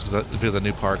spirit shows because I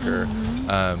knew Parker,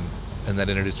 and that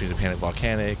introduced me to Panic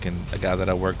Volcanic, and a guy that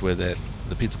I worked with at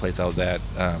the pizza place I was at.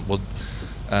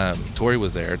 Tori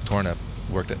was there. Torna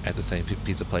worked at the same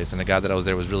pizza place, and a guy that I was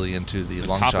there was really into the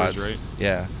long Toppers, shots. right?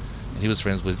 Yeah, and he was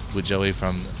friends with Joey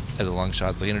from the long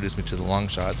shots, so he introduced me to the long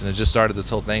shots, and it just started this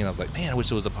whole thing. And I was like, man, I wish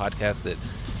there was a podcast that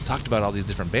talked about all these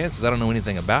different bands because I don't know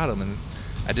anything about them, and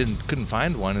I couldn't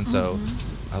find one, and so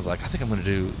I was like, I think I'm going to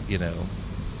do,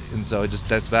 and so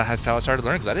that's how I started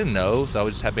learning because I didn't know, so I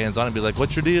would just have bands on and be like,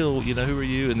 what's your deal? Who are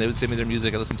you? And they would send me their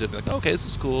music. I listened to it and be like, okay, this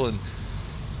is cool. And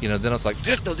then I was like,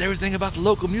 Jeff knows everything about the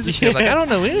local music scene. I'm like, I don't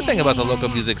know anything about the local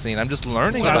music scene. I'm just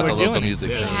learning That's why about the we're local doing it.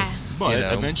 music scene. Yeah. But you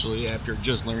know? eventually, after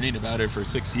just learning about it for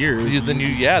 6 years, Then you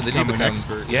become an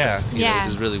expert. Yeah, Yeah. which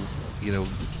is really,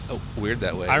 weird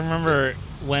that way. I remember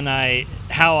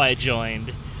how I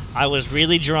joined. I was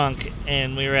really drunk,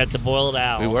 and we were at the Boiled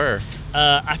Owl. We were.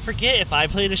 I forget if I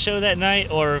played a show that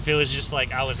night or if it was just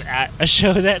like I was at a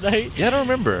show that night. Yeah, I don't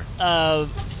remember.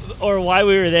 Or why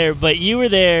we were there, but you were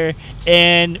there,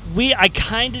 and I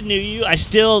kind of knew you. I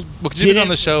still Because you've been on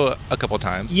the show a couple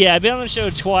times. Yeah, I've been on the show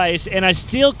twice, and I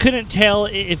still couldn't tell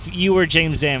if you were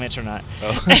James Zammit or not.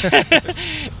 Oh.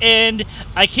 And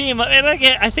I came up, and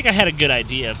I think I had a good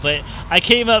idea, but I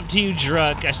came up to you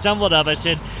drunk. I stumbled up. I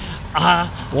said,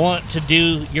 I want to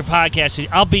do your podcast with you.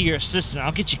 I'll be your assistant.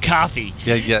 I'll get you coffee.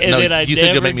 Yeah. And then I you said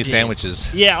you'll never make me did.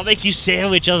 sandwiches. Yeah, I'll make you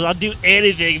sandwiches. I'll do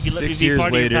anything if you let me 6 be years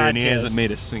part later, of your podcast. and he hasn't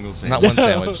made a single sandwich. Not one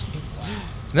sandwich.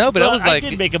 No, but Well, I was like, I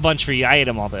did make a bunch for you. I ate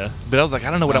them all, though. but I was like,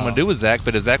 I don't know what I'm gonna do with Zach,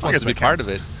 but if Zach wants guess to be that part counts.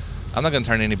 of it, I'm not gonna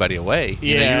turn anybody away.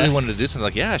 You Yeah. really wanted to do something,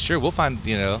 like, yeah, sure, we'll find,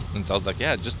 And so I was like,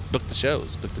 yeah, just book the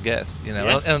shows, book the guests,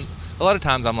 Yeah. And a lot of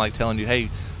times I'm like telling you, hey,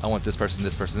 I want this person,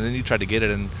 and then you try to get it,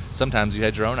 and sometimes you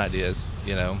had your own ideas,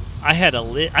 I had a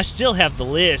list. I still have the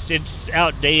list. It's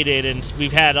outdated, and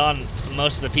we've had on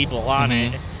most of the people on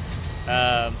Mhm. it.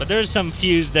 But there's some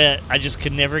fews that I just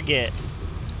could never get.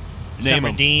 Name Summer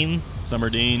 'em. Dean. Summer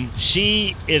Dean.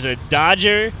 She is a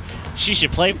Dodger. She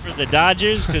should play for the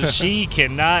Dodgers because she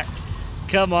cannot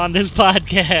come on this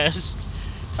podcast.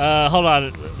 Hold on.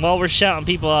 While we're shouting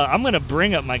people out, I'm going to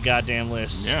bring up my goddamn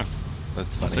list. Yeah.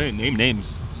 That's I'll funny. say name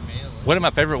names. One of my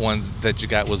favorite ones that you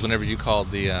got was whenever you called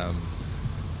the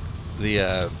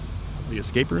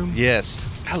escape room. Yes,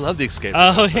 I love the escape room.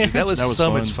 Oh, That was funny. yeah. That was That was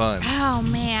so fun. much fun. Oh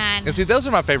man. And see, those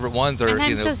are my favorite ones. And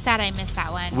I'm so sad I missed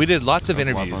that one. We did lots of That was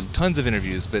a lot of interviews, fun. tons of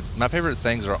interviews, but my favorite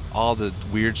things are all the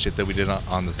weird shit that we did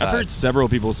on the side. I've heard several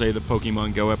people say the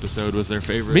Pokemon Go episode was their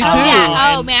favorite. Me too. Oh, yeah.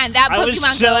 Oh And man, that I was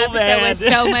Pokemon so Go episode mad. was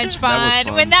so much fun. That was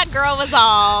fun. When that girl was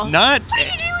all Not. What are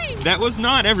you doing? That was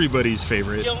not everybody's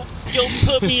favorite. Don't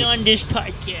put me on this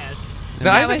podcast. No,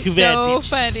 That I- was Too bad, so bitch.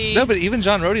 funny. No, but even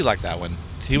John Rhodey liked that one.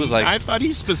 He was like, I thought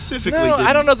he specifically. no, didn't.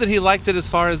 I don't know that he liked it as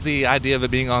far as the idea of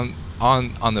it being on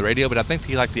the radio, but I think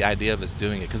he liked the idea of us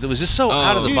doing it because it was just so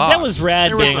out of the Dude, box. that was rad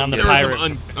There was being some, on the there were pirate.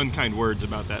 some unkind words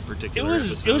about that It particular.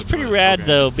 was episode, pretty but rad okay.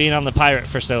 though, being on the pirate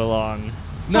for so long.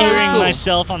 No, it was Hearing cool.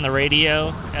 myself on the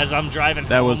radio as I'm driving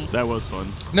That home. was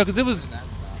fun. No, because it was.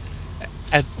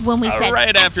 when we said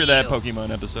Right F after that you. Pokemon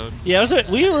episode. Yeah,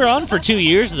 we were on for 2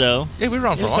 years though. Yeah, we were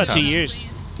on It for a was long about time. 2 years.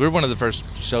 We were one of the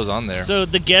first shows on there. So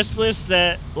the guest list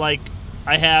that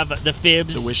I have the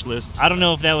Fibs. The wish list. I don't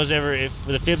know if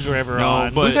the Fibs were ever No,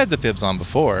 on. but- We've had the Fibs on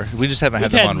before. We just haven't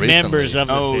We've had them had on recently. members of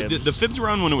the Oh, Fibs. the Fibs were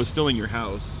on when it was still in your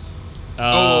house.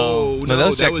 Oh, No, that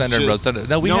was Jack Thunder and Road just- Thunder.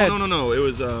 No, we no, had- no. It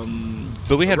was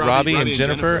But we had Robbie and Robbie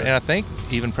Jennifer, and I think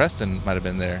even Preston might have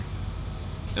been there.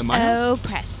 At my house? Oh,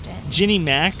 Preston. Jenny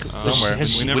Mack. Somewhere.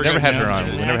 has- We never had her on.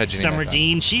 Jenny We never had Mack, Jenny Summer Mack on.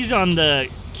 Dean. She's on the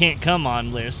can't come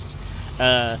on list.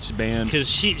 She's banned. Because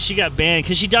she got banned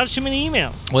because she dodged too many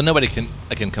emails. Well, nobody can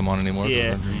come on anymore.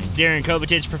 Yeah. Darren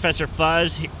Kovacic, Professor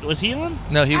Fuzz. Was he on?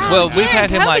 No, he. Oh, Well, we've Darren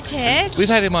had him Kovacic. we've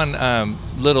had him on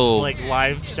little Like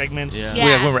live segments?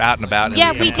 Yeah. when we're out and about. And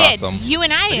Yeah, come we across did. them. You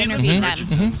and I But he lives interviewed in them.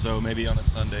 Richardson, so maybe on a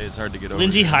Sunday it's hard to get over.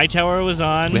 Lindsay here. Hightower was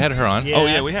on. We had her on. Oh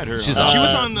yeah, we had her. She's on. She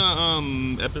was awesome.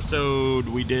 on the episode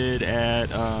we did at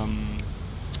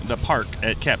the park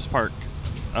at Caps Park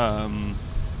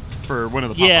for one of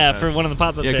the pop-up Yeah, fests. for one of the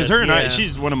pop-up Yeah, because her and fests, I, yeah.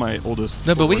 she's one of my oldest.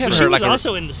 No, but we had She her was like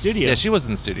also in the studio. Yeah, she was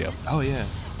in the studio. Oh yeah.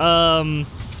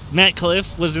 Matt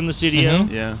Cliff was in the studio.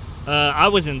 Mhm. Yeah. I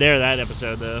wasn't there that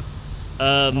episode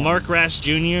though. Mark Rash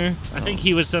Jr. I think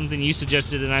he was something you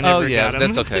suggested and I never Oh yeah, got him.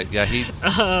 that's okay. Yeah, he.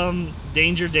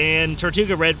 Danger Dan,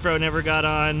 Tortuga Redfro never got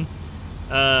on.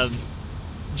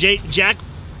 Jack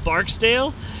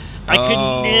Barksdale. I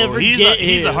could never get him.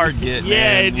 He's a hard get,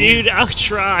 Yeah, man. dude, I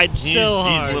tried so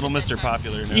hard. He's little Mr.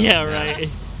 Popular now. Yeah, right.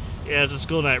 Yeah, it's a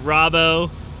school night. Robbo.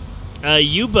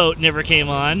 U-Boat never came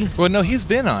on. Well, no, he's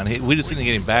been on. We just didn't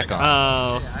get him back on.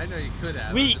 Oh. I know you could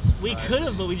have. We could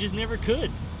have, but we just never could.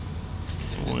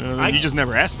 Well, you just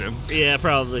never asked him. Yeah,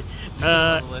 probably.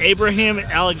 Abraham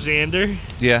Alexander.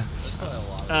 Yeah.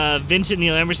 Vincent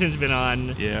Neil Emerson's been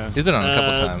on. Yeah. He's been on a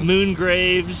couple times. Moon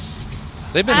Graves.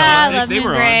 They've been I on. love They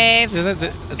were on. Moongrave. Yeah,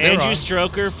 they were Andrew on.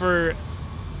 Stroker for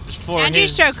Andrew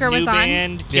his Stroker new was on.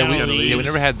 band, Yeah, we Keanu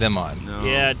never had them on. No.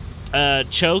 Yeah,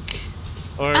 Choke.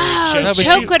 Or Oh, No, but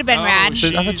Choke she- would have been rad.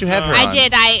 But I thought you had her I on.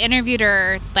 did. I interviewed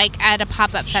her like at a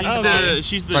pop-up festival.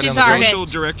 She's the Right on the social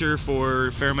artist. director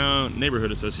for Fairmount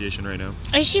Neighborhood Association right now.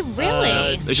 Is she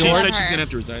really? She Love said her. she's gonna have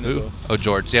to resign. Who? Oh,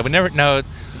 George. Yeah, we never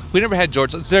had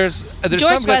George. There's George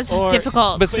some guys, was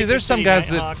difficult. But see, there's some guys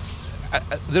that Nighthawks.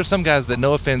 there's some guys that,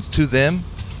 no offense to them,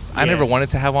 I Yeah. never wanted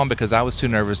to have on because I was too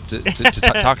nervous to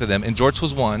talk to them. And George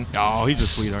was one. Oh, he's a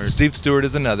sweetheart. Steve Stewart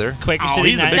is another. Quaker Oh,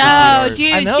 City he's a big Nighthawks. Oh,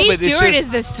 dude, I know, Steve but it's Stewart just- is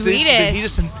the but sweetest. he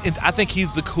just, I think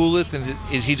he's the coolest, and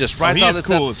he just writes he all is this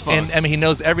cool stuff. as fuck. And I mean, he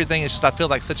knows everything. It's just I feel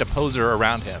like such a poser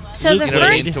around him. So the You know what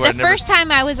I first mean? To where I the never- first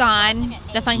time I was on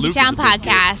the Funky Luke Town is a big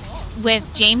kid. podcast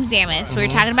with James Zametz, we were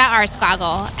talking about Arts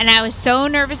Goggle, and I was so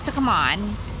nervous to come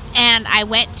on. And I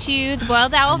went to the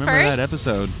Boiled Owl Remember first, that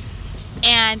episode?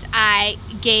 and I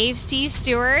gave Steve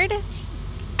Stewart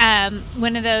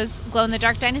one of those glow in the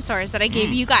dark dinosaurs that I gave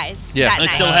you guys. Yeah. that I night.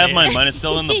 still have mine. Mine is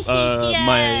still in the Yes.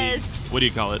 my what do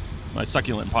you call it? My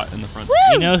succulent pot in the front. Woo!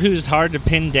 You know who's hard to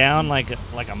pin down like a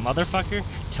motherfucker?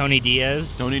 Tony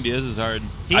Diaz. Tony Diaz is hard.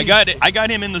 He's- I got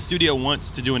him in the studio once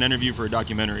to do an interview for a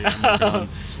documentary. I'm working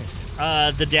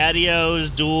on. The Daddy-O's,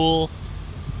 Duel.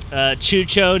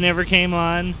 Chucho never came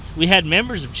on. We had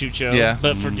members of Chucho, Yeah.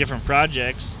 but for different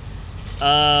projects.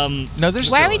 No, there's.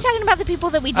 Why still are we talking about the people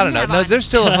that we I don't didn't know. have No, on? there's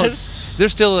still a Because-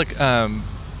 there's still like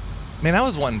man, I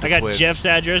was wanting to I got quit. Jeff's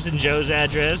address and Joe's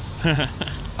address.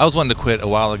 I was wanting to quit a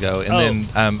while ago, and Oh.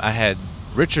 then I had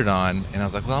Richard on, and I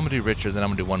was like, well, I'm gonna do Richard, then I'm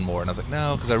gonna do one more, and I was like,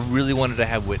 no, because I really wanted to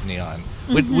have Whitney on.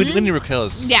 Whitney Raquel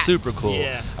is Yeah. super cool.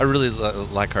 Yeah. I really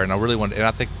like her, and I really wanted, and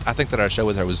I think that our show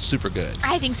with her was super good.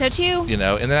 I think so too. You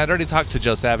know, and then I'd already talked to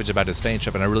Joe Savage about his Spain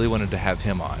trip, and I really wanted to have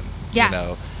him on. Yeah. You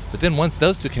know, but then once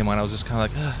those two came on, I was just kind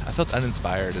of like, I felt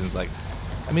uninspired, and it's like,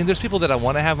 I mean, there's people that I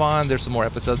want to have on. There's some more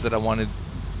episodes that I wanted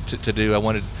to do. I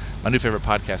wanted, my new favorite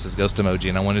podcast is Ghost Emoji,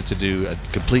 and I wanted to do a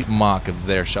complete mock of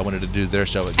their show. I wanted to do their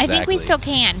show exactly. I think we still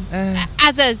can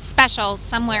as a special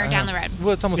somewhere down the road.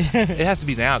 Well, it's almost. It has to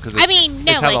be now because I mean,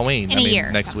 no, it's like, Halloween. in a year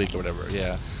or next week or whatever.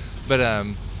 Yeah, but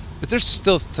there's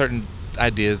still certain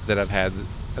ideas that I've had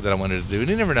that I wanted to do, and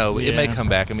you never know. It may Yeah. come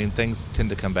back. I mean, things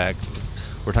tend to come back.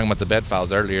 We're talking about the Bed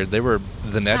Files earlier. They were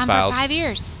the Net Gone Files for 5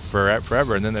 years.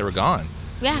 forever, and then they were gone.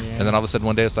 Yeah. And then all of a sudden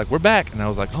one day it's like, we're back, and I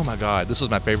was like, oh my god, this was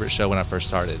my favorite show when I first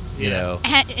started. You know.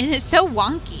 And it's so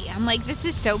wonky. I'm like, this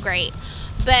is so great.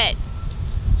 But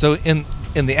So in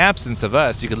the absence of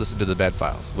us, you could listen to the Bed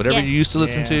Files. Whatever Yes. you used to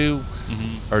listen Yeah. to,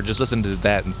 or just listen to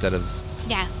that instead of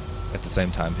yeah. at the same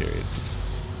time period.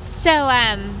 So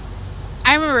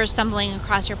I remember stumbling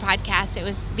across your podcast. It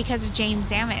was because of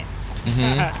James Zametz.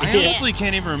 I honestly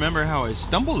can't even remember how I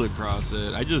stumbled across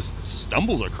it. I just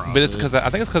stumbled across But it's it. because I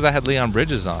think it's because I had Leon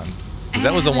Bridges on. 'Cause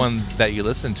that was the one that you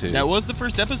listened to. That was the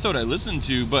first episode I listened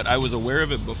to, but I was aware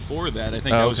of it before that. I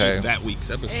think Oh, that was okay. just that week's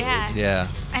episode. Yeah. Yeah.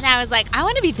 And I was like, I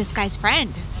want to be this guy's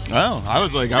friend. Oh, I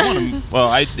was like, I want to. Well,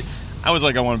 I was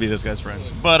like, I want to be this guy's friend.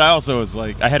 But I also was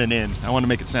like, I had an in. I want to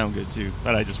make it sound good, too.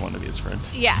 But I just wanted to be his friend.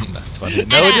 Yeah. That's funny. No,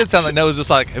 it did sound like, no, it was just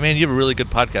like, man, you have a really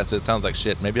good podcast, but it sounds like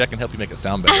shit. Maybe I can help you make it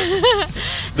sound better. I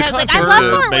was like, I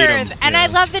love Fort Worth, and I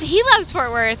love that he loves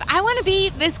Fort Worth. I want to be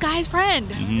this guy's friend.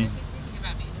 Mm-hmm.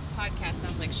 About me. This podcast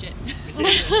sounds like shit.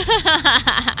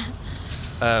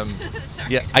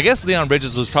 Yeah, I guess Leon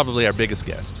Bridges was probably our biggest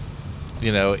guest.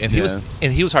 You know, and he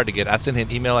was hard to get. I sent him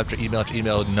email after email after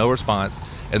email, no response.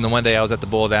 And then one day I was at the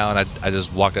Boil Down, I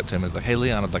just walked up to him and was like, "Hey,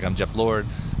 Leon," I was like, "I'm Jeff Lord.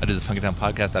 I do the Funky Town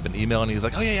podcast. I've been emailing." He's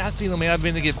like, "Oh yeah, I've seen him, man. I've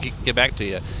been to get back to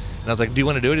you." And I was like, "Do you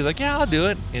want to do it?" He's like, "Yeah, I'll do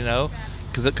it." You know,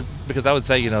 because I would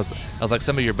say, you know, I was like,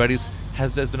 some of your buddies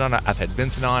has been on. I've had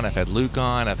Vincent on, I've had Luke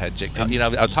on, I've had Jake. You know,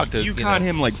 I've talked to you caught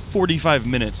him like 45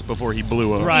 minutes before he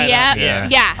blew up. Right.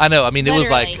 Yeah. I know. I mean,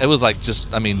 Literally. it was like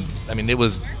just. I mean, it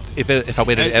was. If I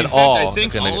waited at in all, fact, I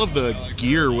think all of the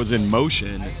gear was in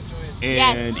motion,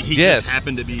 and he just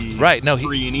happened to be right. No,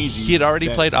 free and easy. He had already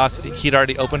played Austin. He'd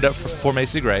already opened up for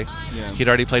Macy Gray. Yeah. He'd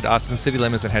already played Austin City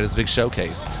Limits and had his big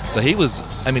showcase. So he was.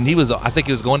 I mean, he was. I think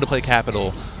he was going to play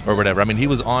Capitol or whatever. I mean, he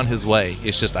was on his way.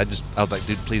 It's just I was like,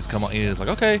 dude, please come on. And he was like,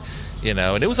 okay, you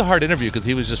know. And it was a hard interview because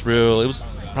he was just real. It was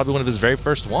probably one of his very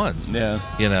first ones. Yeah.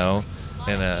 You know,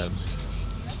 and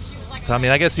so I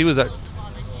mean, I guess he was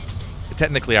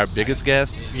technically our biggest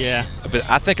guest. Yeah. But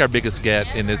I think our biggest get,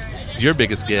 and your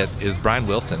biggest get, is Brian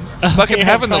Wilson. Fucking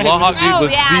having the Law Hawk dude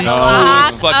was the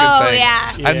coolest fucking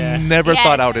thing. I never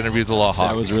thought I would interview the Law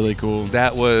Hawk. That was really cool.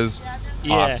 That was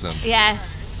awesome.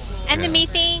 Yes. And the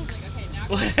Methinks.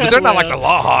 But they're not like the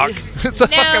Law Hawk. It's a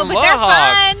fucking but Law they're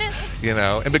Hawk. fun. You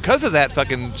know, and because of that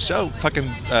fucking show, fucking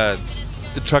the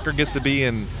trucker gets to be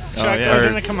in. Trucker's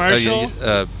in the commercial.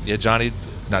 Yeah, Johnny.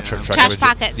 Not trucker. Trash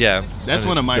Pockets. Yeah, that's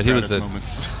one of my proudest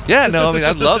moments. Yeah, no, I mean,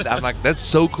 I love that. I'm like, that's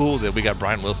so cool that we got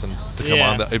Brian Wilson to come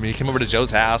on. I mean, he came over to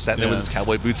Joe's house, sat there with his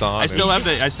cowboy boots on. I still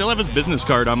have his business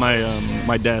card on my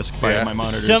my desk by my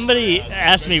monitors. Somebody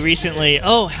asked me recently,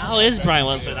 "Oh, how is Brian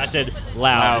Wilson?" I said,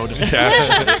 "Loud."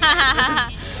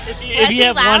 If you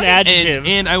have one adjective,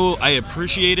 and I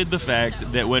appreciated the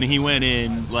fact that when he went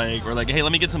in, we're like, hey,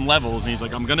 let me get some levels, and he's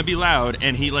like, I'm gonna be loud,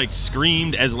 and he like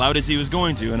screamed as loud as he was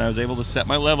going to, and I was able to set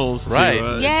my levels to his,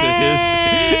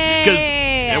 because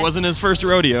it wasn't his first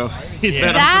rodeo. He's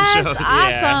been on some shows. That's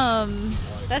awesome.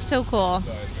 That's so cool.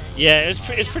 Yeah, it's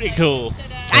pretty cool.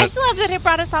 I just love that it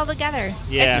brought us all together.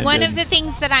 Yeah, it's one of the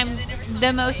things that I'm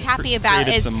the most happy about.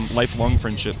 Created some lifelong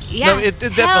friendships. Yeah, no, it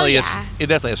definitely is. It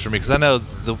definitely is for me because I know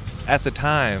at the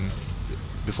time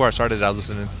before I started, I was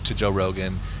listening to Joe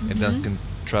Rogan and Duncan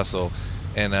Trussell,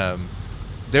 and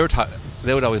they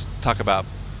would always talk about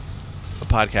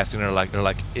podcasting. They're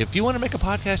like, if you want to make a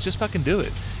podcast, just fucking do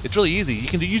it. It's really easy. You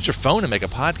can use your phone and make a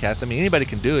podcast. I mean, anybody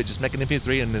can do it. Just make an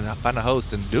MP3 and then find a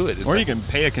host and do it. It's or you can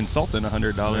pay a consultant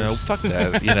 $100. No, fuck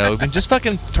that. You know, just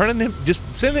fucking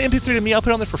just send the MP3 to me. I'll put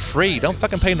it on there for free. Don't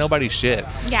fucking pay nobody shit.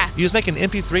 Yeah. You just make an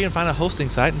MP3 and find a hosting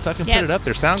site and fucking put it up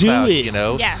there. SoundCloud. Do it. You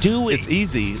know. Yeah. Do it. It's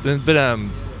easy. But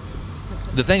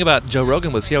the thing about Joe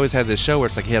Rogan was he always had this show where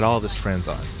it's like he had all of his friends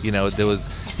on. You know,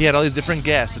 he had all these different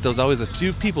guests, but there was always a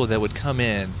few people that would come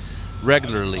in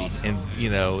regularly, and you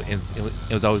know, and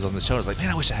it was always on the show. I was like, man,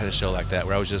 I wish I had a show like that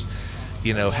where I was just,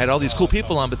 you know, had all these cool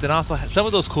people on, but then also some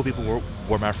of those cool people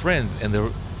were my friends, and they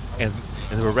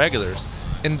were regulars,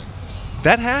 and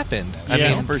that happened. I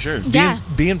mean, for sure.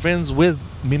 Being friends with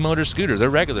Me Motor Scooter, they're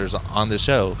regulars on the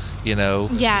show. You know.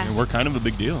 Yeah. And we're kind of a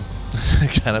big deal.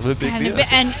 kind of a big deal.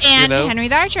 And you know? Henry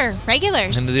the Archer,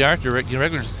 regulars. And the Archer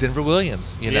regulars, Denver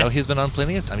Williams, you know, he's been on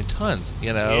tons,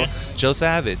 you know, Joe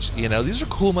Savage, you know, these are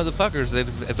cool motherfuckers that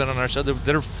have been on our show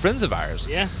that are friends of ours.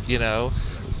 Yeah. You know,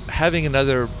 having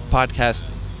another podcast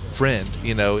friend,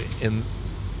 you know, in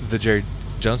the Jerry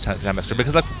Jonestown Massacre,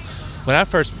 because like when I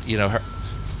first, you know,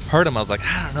 heard them, I was like,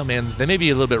 I don't know, man, they may be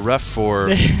a little bit rough for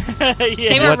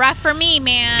they were rough for me,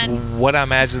 man. What I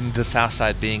imagined the South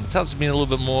Side being. South Side being a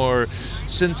little bit more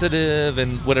sensitive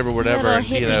and whatever, A little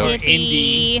hippie, you know,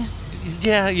 indie.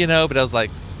 Yeah, you know, but I was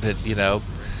like, you know,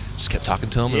 just kept talking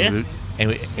to him, and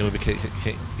we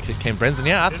became friends, and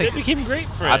I think they became great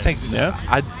friends. I think,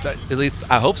 at least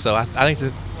I hope so. I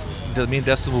think that me and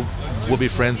Dustin will be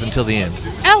friends until the end.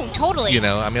 Oh, totally. You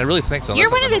know, I mean, I really think so. You're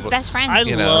one of his best friends.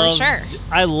 For sure.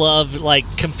 I love like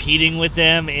competing with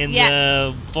them in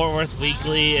the Fort Worth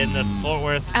Weekly and the Fort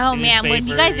Worth. Oh man, when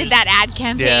you guys did that ad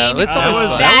campaign,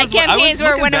 ad campaigns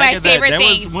were one of my favorite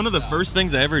things. That was one of the first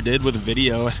things I ever did with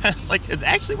video. And I was like, it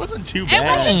actually wasn't too bad.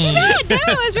 It wasn't too bad.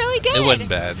 No, it was really good. It wasn't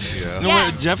bad. Yeah.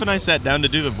 No, Jeff and I sat down to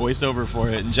do the voiceover for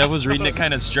it, and Jeff was reading it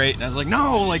kind of straight, and I was like,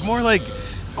 no, like more like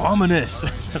ominous.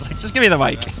 I was like, just give me the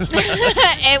mic.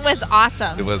 It was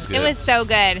awesome. It was good. It was so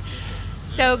good.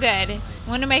 So good.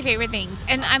 One of my favorite things.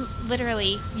 And I'm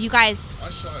literally, you guys,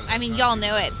 I mean, y'all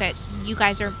know it, but you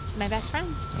guys are my best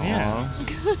friends. Yeah.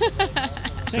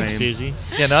 Thanks, Susie.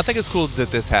 Yeah, no, I think it's cool that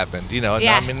this happened. You know,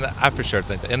 Yeah. I mean, I for sure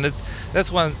think that. And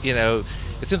that's one, you know,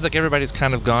 it seems like everybody's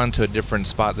kind of gone to a different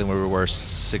spot than we were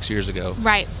 6 years ago.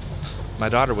 Right. My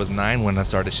daughter was 9 when I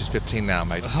started. She's 15 now.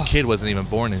 My kid wasn't even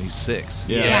born, and he's 6.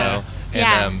 Yeah. You Yeah. know? And,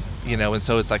 Yeah. you know, and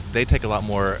so it's like they take a lot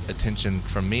more attention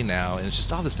from me now, and it's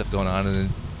just all this stuff going on. And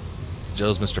then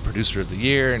Joe's Mr. Producer of the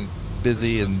Year and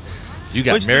busy, and you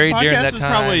got Which married this during podcast that is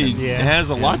time. probably and- has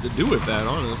a lot to do with that,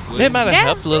 honestly. It might have Yeah.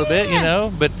 helped a little bit, you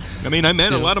know, but I mean, I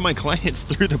met a Yeah. lot of my clients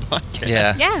through the podcast.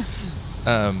 yeah.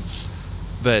 Yeah.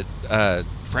 But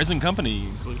Present company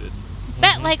included.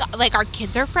 But like our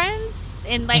kids are friends,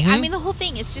 and like I mean the whole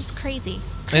thing is just crazy.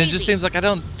 and it just seems like I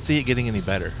don't see it getting any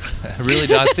better. I really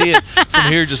do. I see it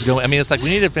from here just going. I mean, it's like we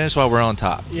need to finish while we're on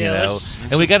top, Yeah, you know. let's-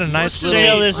 And we got a nice let's little.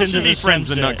 sail this Let's into be the friends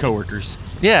sunset. and not coworkers.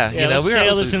 Yeah, Yeah, you know, let's we're sail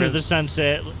obviously this into friends. the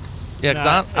sunset. Yeah,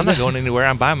 because I'm not going anywhere.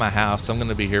 I'm buying my house. I'm going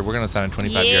to be here. We're going to sign a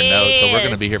 25-year note, so we're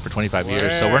going to be here for 25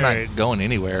 years. So we're Word. not going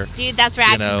anywhere. Dude, that's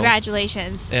rad. You know.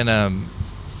 Congratulations. And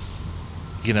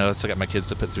you know, I still got my kids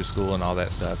to put through school and all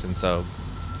that stuff, and so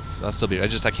I'll still be. I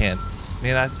can't.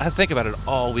 Man, I think about it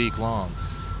all week long,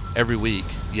 every week.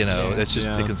 You know, it's just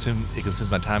it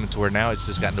consumes my time to where now it's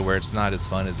just gotten to where it's not as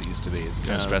fun as it used to be. It's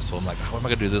kind of stressful. I'm like, what am I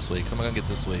going to do this week? What am I going to get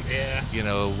this week? Yeah. You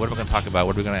know, what am I going to talk about?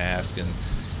 What are we going to ask? And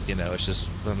you know, it's just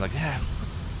I'm like, yeah,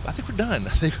 I think we're done. I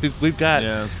think we've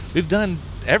done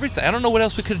everything. I don't know what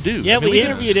else we could do. Yeah, I mean, we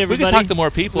interviewed everybody. We could talk to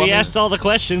more people. We I mean, asked all the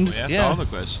questions. We asked Yeah. all the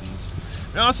questions.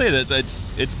 No, I'll say this: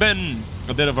 it's been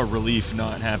a bit of a relief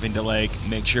not having to like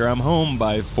make sure I'm home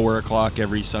by 4 o'clock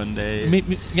every Sunday. Me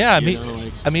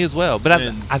as well. But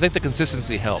And- I think the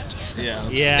consistency helped.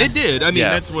 Yeah. It did. I mean,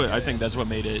 Yeah. I think that's what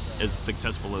made it as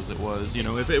successful as it was. You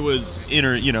know, if it was like,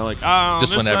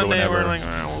 Just this whenever. We're like,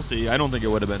 we'll see. I don't think it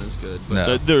would have been as good. But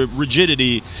No. the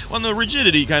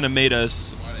rigidity kind of made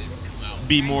us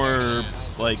be more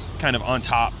like kind of on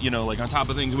top. You know, like on top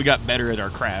of things. We got better at our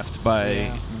craft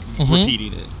by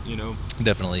repeating it. You know,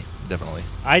 Definitely.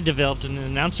 I developed an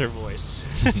announcer voice.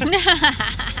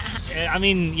 I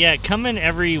mean, yeah, coming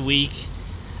every week.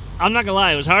 I'm not gonna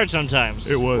lie, it was hard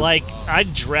sometimes. It was. Like I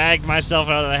dragged myself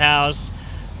out of the house.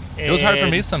 It was hard for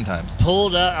and me sometimes.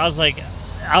 Pulled up.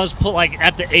 I was pulled like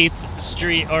at the 8th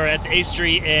Street or at the 8th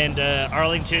Street and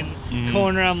Arlington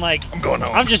corner. I'm like, I'm going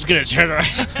home. I'm just gonna turn around.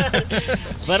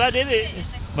 But I did it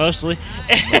mostly.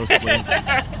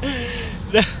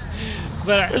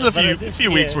 But there's a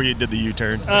few weeks where you did the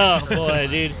U-turn. Oh boy,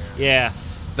 dude. Yeah.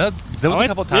 There was a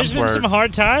couple times There's been where some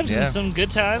hard times Yeah. and some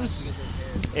good times.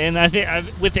 And I think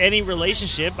with any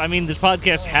relationship, I mean, this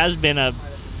podcast has been a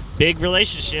big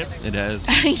relationship. It has.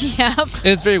 Yep. And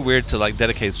it's very weird to like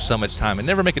dedicate so much time and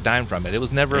never make a dime from it. It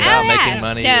was never about yeah. making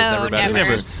money. It was No, never about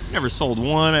never. Never sold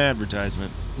one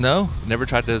advertisement. No, never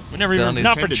tried to. We never sell even any-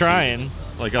 Not for intended to. trying.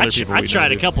 Like other people. I we tried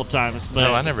know a do. couple times, but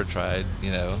No, I never tried.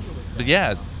 You know, but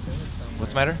yeah.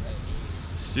 What's the matter?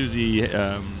 Susie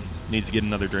needs to get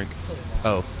another drink.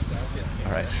 Oh,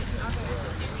 all right.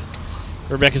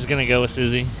 Rebecca's gonna go with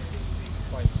Susie.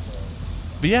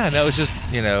 But yeah, no, it's just,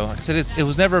 you know, like I said, it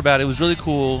was never about, it was really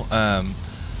cool. I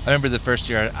remember the first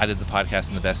year I did the podcast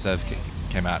and the best of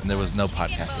came out and there was no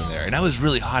podcast in there. And I was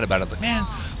really hot about it. Like, man,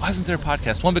 why isn't there a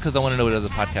podcast? One, because I want to know what other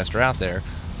podcasts are out there.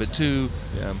 But two,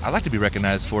 I'd like to be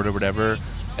recognized for it or whatever.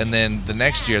 And then the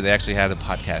next year they actually had a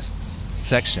podcast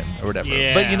section or whatever.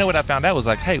 Yeah. But you know what I found out was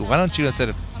like, hey, why don't you, instead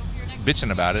of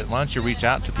bitching about it, why don't you reach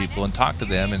out to people and talk to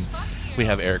them? And we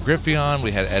have Eric Griffey on,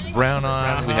 we had Ed Brown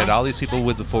on, we had all these people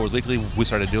with the Forwards Weekly. We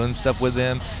started doing stuff with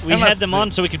them. We And had that's them the-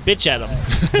 on so we could bitch at them.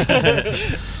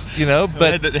 You know,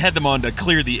 but had them on to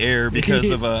clear the air because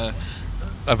of a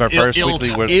of our first weekly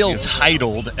where-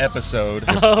 ill-titled episode.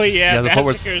 Oh yeah, Yeah, the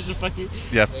Forwards- Massacres the fucking.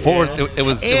 yeah, Forward. It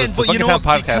was the but you know Funky what?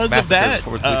 Town Podcast Because of Massacre that,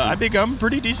 Forwards Weekly. I become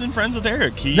pretty decent friends with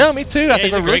Eric. No, me too. I think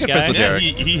he's we're a really great good friends guy. with Yeah,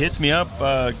 Eric. he hits me up,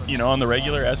 on the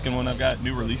regular, asking when I've got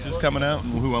new releases coming out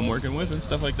and who I'm working with and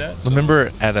stuff like that. So.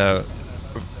 Remember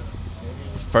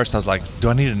first I was like, do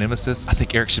I need a nemesis? I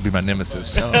think Eric should be my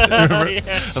nemesis. Remember? Yeah.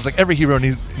 I was like, every hero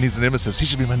needs a nemesis. He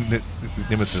should be my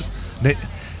nemesis.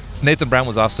 Nathan Brown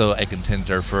was also a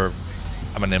contender for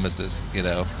I'm a nemesis, you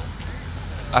know.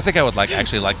 I think I would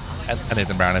actually like a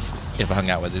Nathan Brown if I hung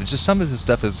out with him. It's just some of his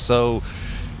stuff is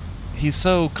he's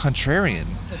so contrarian.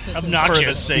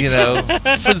 Obnoxious. You know,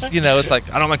 it's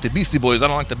like I don't like the Beastie Boys, I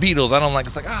don't like the Beatles,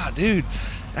 it's like, dude,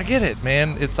 I get it,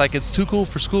 man. It's like it's too cool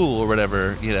for school or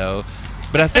whatever, you know.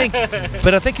 But I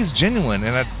think he's genuine,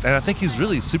 and I think he's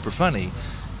really super funny.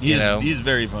 He's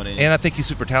very funny. And I think he's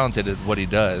super talented at what he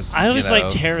does. I always you know.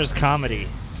 liked Tara's comedy.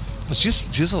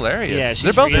 She's hilarious. Yeah, she's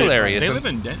they're both really hilarious. They And- live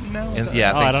in Denton now? and,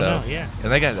 yeah, I think I don't so. know, yeah.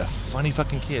 And they got the funny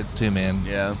fucking kids too, man.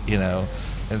 Yeah. You know,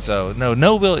 and so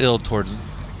no will ill towards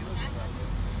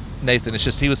Nathan. It's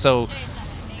just he was so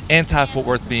anti Fort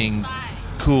Worth being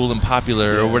cool and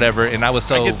popular or whatever, and I was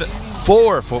so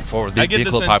for I get being the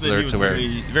cool sense popular that he was to where.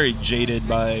 very, very jaded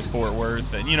by Fort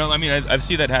Worth, and I mean, I've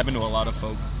seen that happen to a lot of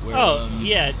folk. Where,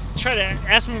 Yeah. Try to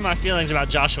ask me my feelings about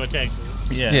Joshua,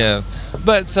 Texas. Yeah,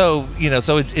 but so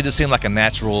so it just seemed like a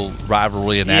natural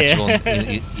rivalry, a natural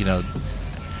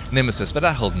nemesis. But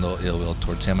I hold no ill will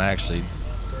towards him. I actually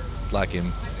like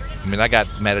him. I mean, I got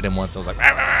mad at him once. I was like,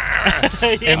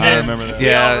 and then remember that.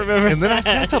 yeah, and then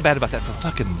I felt bad about that for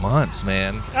fucking months,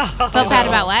 man. Felt bad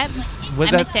about what?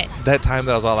 I missed it. That time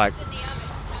that I was all like,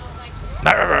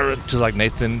 to like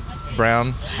Nathan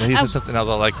Brown when he said something, I was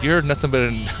all like, "You're nothing but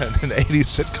an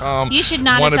 80s sitcom. You should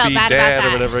not have wanna felt be bad dad about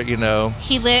or that. whatever."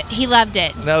 He loved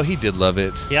it. No, he did love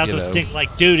it. He also stink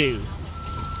like doo doo.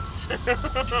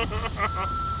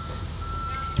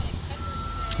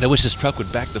 I wish this truck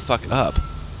would back the fuck up.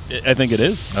 I think it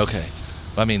is. Okay.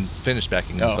 I mean, finish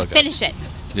backing the fuck up. Finish it.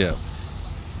 Yeah.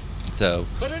 So.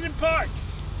 Put it in park.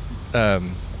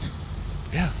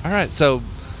 Yeah. All right. So,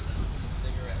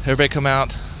 everybody come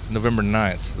out November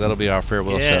 9th. That'll be our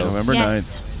farewell show. November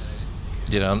 9th.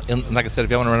 And like I said,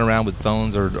 if you want to run around with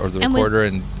phones or the And recorder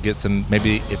and get some,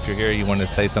 maybe if you're here, you want to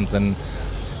say something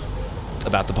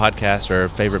about the podcast or a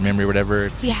favorite memory or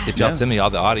whatever. Yeah. If y'all send me all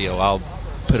the audio, I'll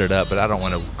put it up. But I don't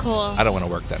want to. Cool. I don't want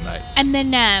to work that night. And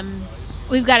then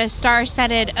we've got a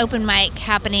star-studded open mic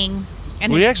happening.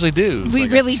 And We actually do. We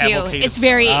really do. cavalcade It's of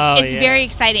very, Oh, it's yeah. very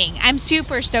exciting. I'm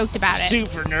super stoked about it.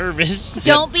 Super nervous.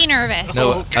 Don't be nervous.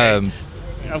 No.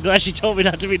 I'm glad she told me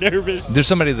not to be nervous. There's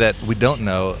somebody that we don't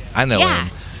know. I know Yeah.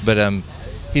 him, but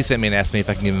he sent me and asked me if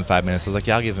I can give him 5 minutes. I was like,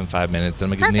 yeah, I'll give him 5 minutes.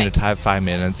 And I'm gonna need Perfect. to type 5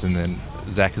 minutes, and then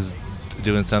Zach is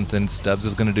doing something. Stubbs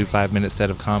is gonna do 5 minute set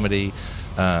of comedy.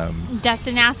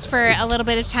 Dustin asked for a little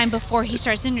bit of time before he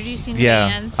starts introducing the Yeah,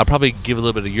 bands. I'll probably give a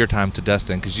little bit of your time to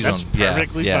Dustin because you That's don't. Yeah,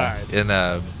 perfectly yeah.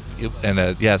 fine.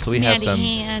 And yeah, so we have Mandy some.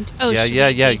 Hand. Oh, yeah, should yeah,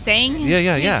 we yeah. be saying?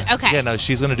 Yeah. Okay. Yeah, no,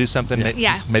 she's gonna do something.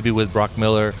 Yeah. Maybe with Brock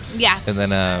Miller. Yeah. And then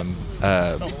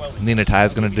Nina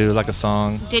Ty's gonna do like a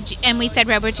song. And we said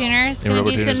RoboTuner is And going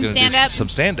to Robert do Tuner's some gonna do stand-up. Some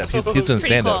stand-up. He's doing pretty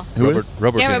stand-up. cool. Who is?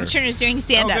 Robert Yeah, Tuner. RoboTuner's doing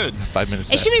stand-up. Oh, good. 5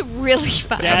 minutes. It set. should be really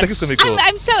fun. I think it's gonna be cool.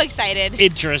 I'm so excited.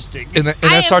 Interesting. And I that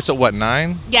am starts at what,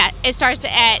 9? Yeah, it starts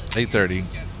at 8:30.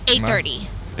 8:30.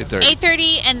 8:30.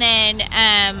 8:30, and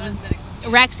then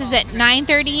Rex is at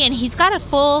 9:30, and he's got a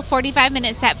full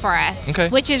 45-minute set for us, Okay.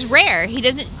 which is rare. He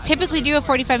doesn't typically do a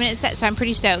 45-minute set, so I'm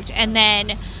pretty stoked. And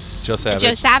then Joe Savage.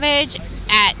 Joe Savage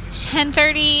at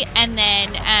 10:30, and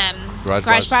then Garage Garage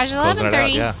Bar's Bar's at closing it out,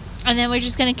 11:30. yeah. And then we're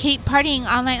just going to keep partying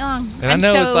all night long. And I I'm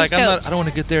know so it's like stoked. I don't want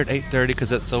to get there at 8:30 because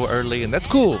that's so early, and that's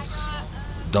cool.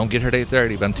 Don't get here at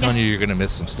 8:30, but I'm telling you, you're gonna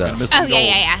miss some stuff. Oh,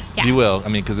 yeah. You will. I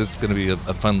mean, because it's gonna be a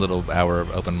fun little hour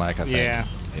of open mic. I think. Yeah.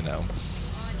 And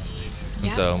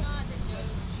Yeah. so,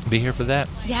 be here for that.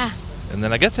 Yeah. And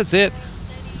then I guess that's it.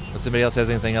 Unless somebody else has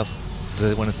anything else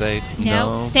they want to say.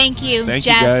 No. Thank you, Thank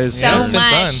you, Jeff, guys. so Yeah, it's been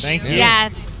much. fun. Thank you. Yeah,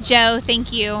 Joe,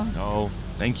 thank you. Oh,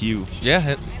 thank you.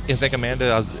 Yeah, and thank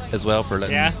Amanda as well for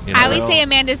letting. Yeah. You know, I always say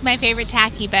Amanda's my favorite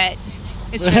tacky, but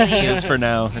it's really you. Just for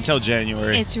now, until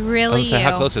January. It's I really was gonna say,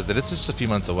 you. how close is it? It's just a few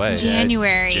months away.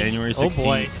 January. January Oh 16th.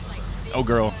 boy. Oh,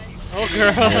 girl. Oh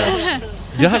girl.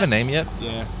 Do you have a name yet?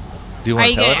 Yeah. Do you Are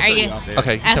want you to tell gonna? it? Are you? Off air.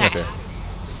 Okay, you tell Okay. it there.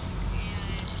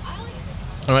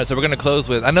 All right, so we're gonna close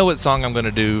with. I know what song I'm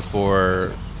gonna do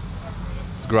for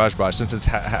Garage Bar since it's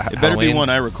It better Halloween. be one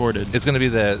I recorded. It's gonna be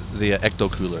the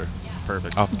Ecto Cooler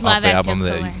Perfect. off Love the Ecto album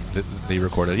Cooler. that they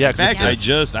recorded. Yeah, In 'cause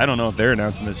fact, I don't know if they're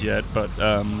announcing this yet, but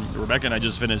Rebecca and I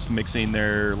just finished mixing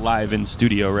their live in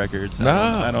studio records.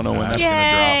 Ah. I don't know when that's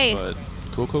Yay. going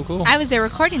to drop, cool. I was there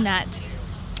recording that.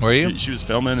 Were you? but she was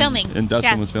filming. Filming, And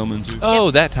Dustin yeah. was filming too.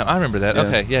 Oh, that time I remember that. Yeah.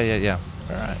 Okay, yeah.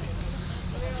 All right.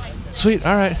 Sweet.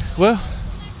 All right. Well,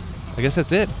 I guess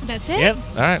that's it. That's it. Yep.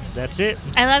 All right. That's it.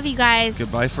 I love you guys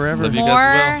Goodbye forever. Love you more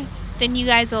guys as than you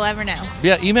guys will ever know.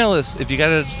 Yeah, email us if you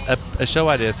got a show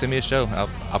idea. Send me a show.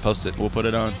 I'll post it. We'll put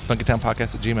it on.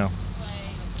 funkytownpodcast@gmail.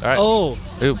 All right. Oh,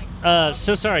 Ooh.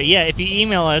 so sorry. Yeah, if you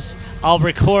email us, I'll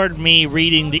record me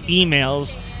reading the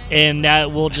emails, and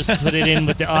we'll just put it in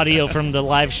with the audio from the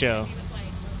live show.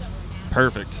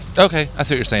 Perfect. Okay, I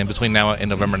see what you're saying. Between now and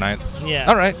November 9th. Yeah.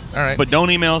 All right. But don't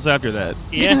email us after that.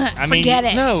 Yeah. I mean, Forget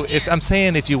it. No, I'm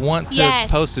saying if you want to Yes.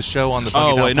 post a show on the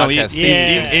Funky Oh, Town wait, no. podcast,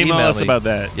 Email us me. about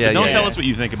that. Yeah, But don't yeah. tell us what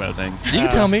you think about things. You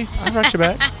can tell me. I'll write you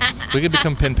back. We can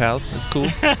become pen pals. It's cool.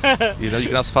 You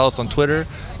can also follow us on Twitter,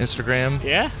 Instagram.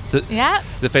 Yeah.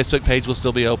 The Facebook page will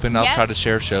still be open. I'll Yep. try to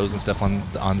share shows and stuff on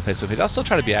the Facebook page. I'll still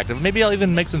try to be active. Maybe I'll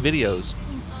even make some videos.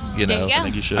 There you go. I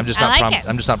think you should. I'm just I not. like it.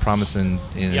 I'm just not promising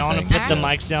anything. Y'all want to put the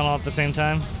mics down all at the same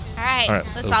time? All right. All right.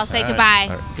 Let's all say All right. goodbye.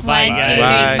 All right. Goodbye, 1, 2,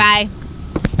 guys. 3, Bye. bye.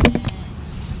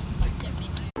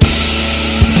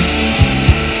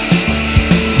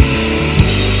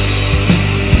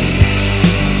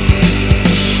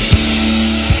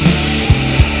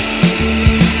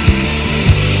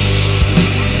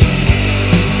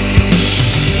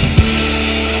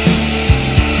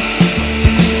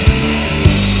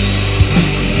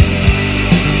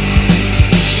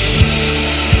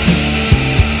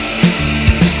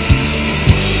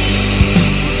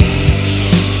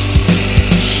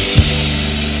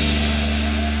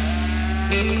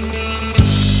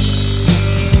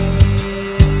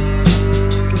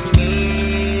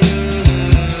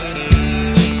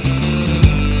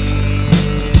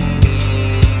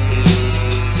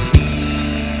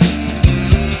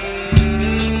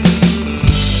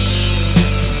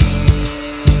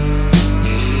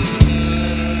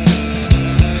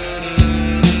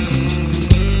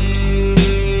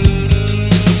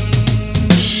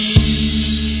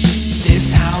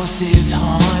 This house is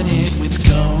haunted with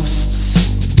ghosts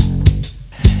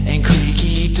and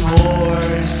creaky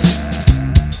doors,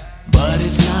 but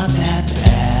it's not that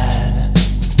bad.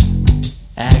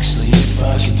 Actually, it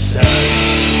fucking sucks.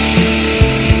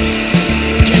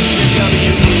 Get the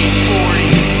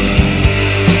WD-40.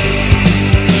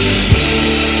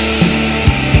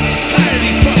 Tired of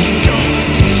these fucking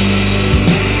ghosts.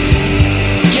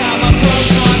 Got my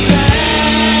proton pack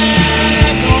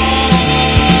on.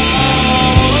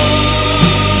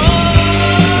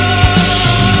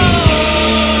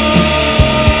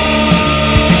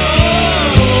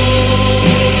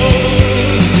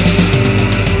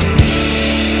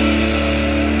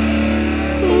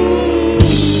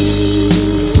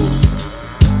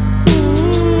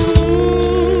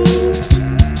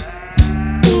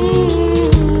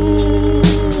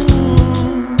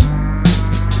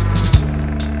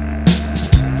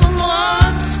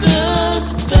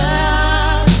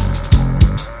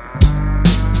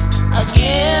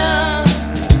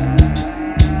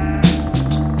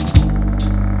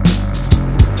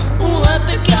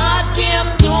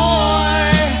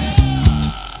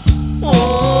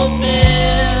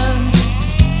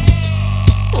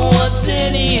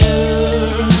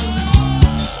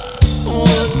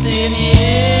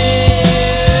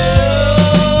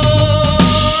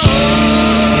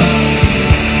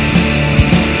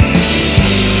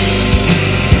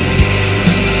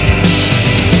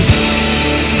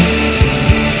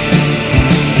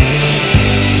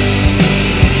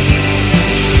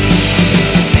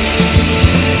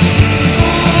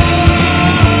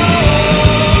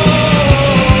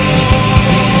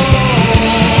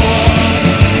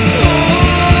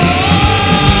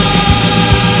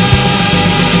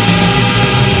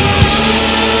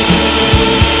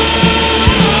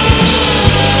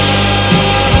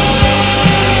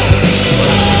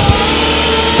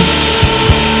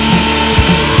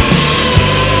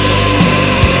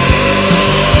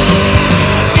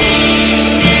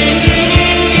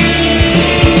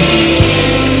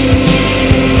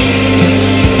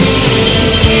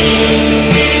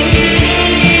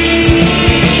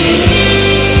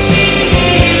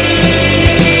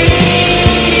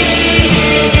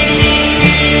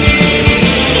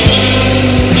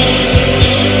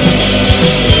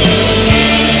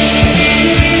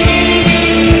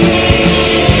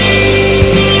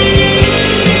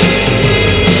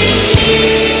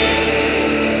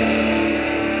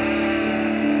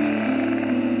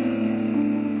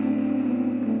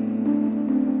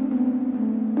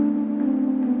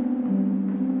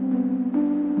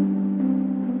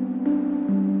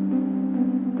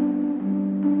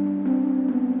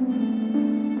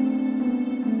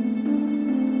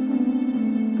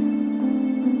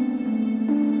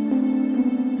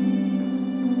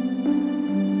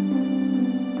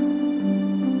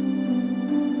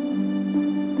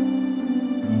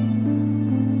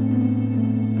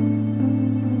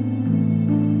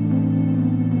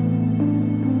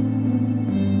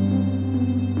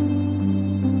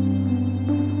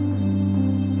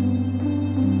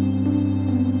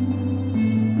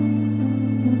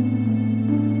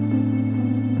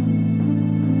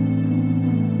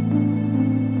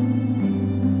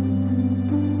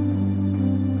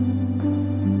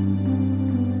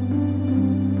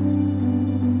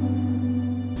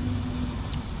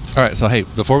 All right, so hey,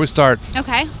 before we start,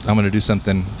 Okay. I'm going to do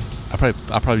something. I'll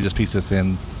probably just piece this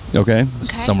in Okay.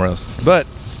 somewhere else. But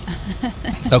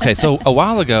okay, so a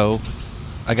while ago,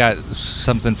 I got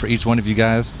something for each one of you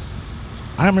guys.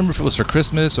 I don't remember if it was for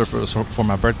Christmas or if it was for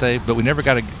my birthday, but we never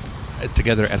got it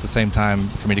together at the same time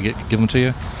for me to give them to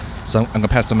you. So I'm going to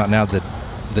pass them out now that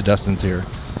Dustin's here.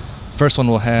 First one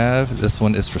we'll have. This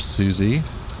one is for Susie.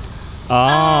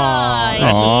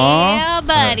 Yeah,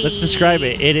 buddy. Let's describe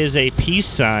it. It is a peace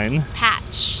sign.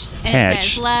 Patch. And it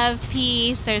says love,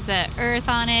 peace. There's the earth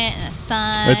on it and the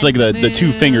sun. It's like the two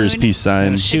moon, fingers peace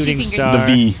sign. Shooting star. The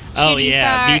V. Oh, shooting yeah.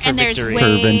 star, V for and there's victory.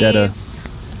 waves. For Vendetta.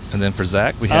 And then for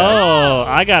Zach, we have... Oh,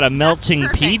 I got a melting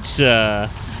perfect. pizza.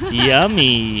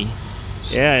 Yummy.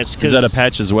 Yeah, it's because... Is that a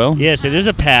patch as well? Yes, it is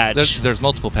a patch. There's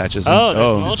multiple patches. Oh,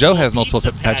 there's Oh. multiple Joe has multiple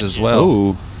pizza patches as well.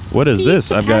 Oh, what is this?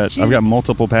 Pizza I've got patches.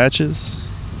 multiple patches.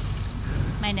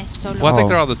 Mine is solo. Well, I think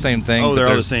they're all the same thing. Oh, but they're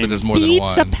all there's- the same. But there's more than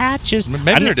Pizza one. patches.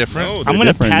 Maybe they're different. No, I'm going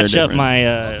to different, they're patch up different. my...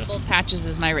 Multiple patches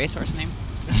is my racehorse name.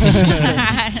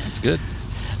 It's good.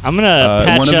 I'm going to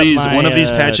patch up my... one of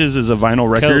these patches is a vinyl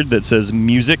record that says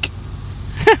music.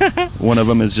 One of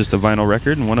them is just a vinyl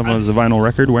record, and one of them is a vinyl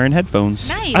record wearing headphones.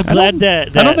 Nice. I'm glad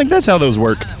that... I don't think that's how those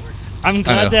work. I'm I know.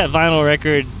 glad that vinyl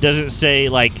record doesn't say,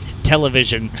 like,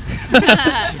 television.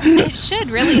 It should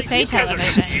really say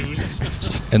television.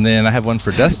 And then I have one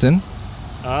for Dustin.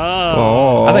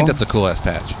 Oh. I think that's a cool-ass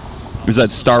patch. Is that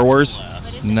Star Wars?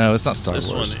 No, it's not Star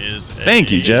This Wars. one is.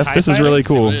 Thank you, Jeff. TIE This is fighter? really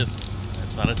See what cool. it is.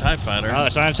 It's not a TIE fighter. Oh,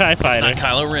 it's not a TIE It's fighter. not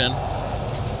Kylo Ren.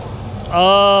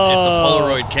 Oh. It's a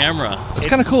Polaroid camera. It's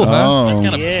kind of cool, man. Oh. That's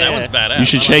kind of Yeah. that one's badass. You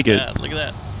should I like shake it. that. Look at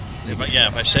that.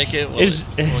 If I shake it, will Is-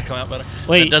 it come out better?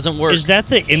 Wait, it doesn't work. Is that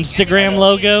the Instagram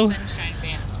logo?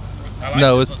 I like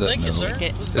No, this it's one. the- Thank you, no. sir.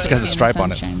 It's got a stripe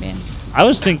on it. I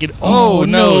was thinking, Oh, oh,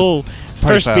 no. no.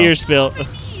 Party First foul. beer spill.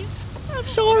 I'm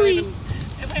sorry.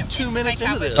 2 minutes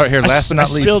into this. All right, here, last but I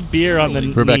not least, spilled beer on the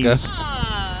Rebecca. knees.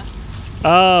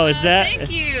 Oh, is that...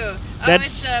 Thank you.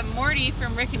 That's- It's Morty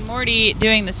from Rick and Morty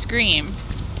doing the scream.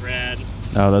 Rad.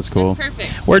 Oh, that's cool.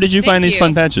 Perfect. Where did you Thank find these you.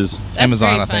 fun patches? That's Amazon,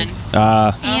 very I think. fun.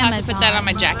 Ah, I'll have to put that on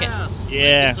my jacket.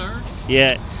 Yeah.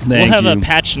 Yeah. We'll Thank have you. a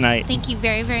patch night. Thank you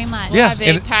very, very much. We'll Yeah, have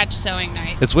and a patch sewing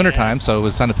night. it's wintertime, so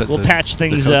it's time to put We'll the, patch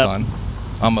things the coats up. on.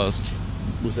 Almost.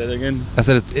 we'll say that again. I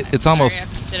said it's almost I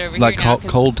have to sit over like here now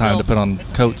 'cause cold it's time to spilled. put on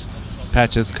coats,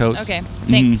 patches, coats. Okay,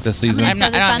 thanks. This season. I'm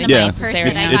gonna I sew don't this need on Yeah, my to purse say that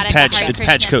right I now. got it's at patch. the It's Hare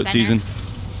patch Krishna coat Center. season.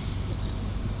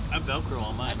 I have Velcro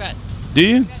on mine. I've got. Do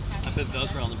you? I put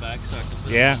Velcro on the back so I can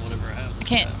put Yeah. it on whatever I have. I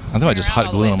can't. I think I just turn hot around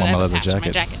all the glue way, them but on I my have a leather patch on my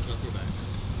jacket. Velcro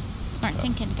bags. Smart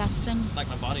thinking, Dustin. Like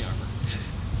my body armor.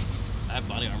 I have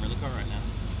body armor in the car right now.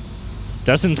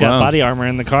 Dustin's got Wow. body armor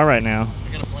in the car right now.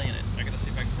 I gotta play in it. I gotta see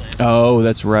if I can play it. Oh,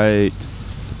 that's right.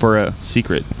 For a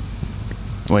secret.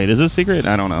 Wait, is this a secret?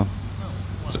 I don't know.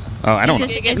 Oh, I don't know.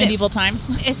 Is Is it- medieval times?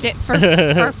 Is it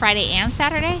for Friday and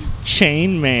Saturday?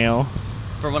 Chain mail.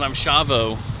 For when I'm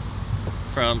Chavo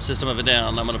from System of a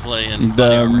Down, I'm gonna play in body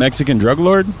The armor. Mexican drug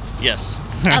lord? Yes.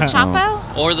 El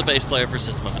Chapo? Or the bass player for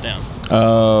System of a Down.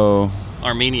 Oh,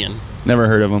 Armenian. never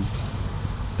heard of him.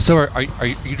 So are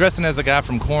you dressing as a guy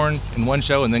from Korn in one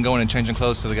show and then going and changing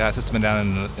clothes to the guy System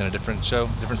down in a different show,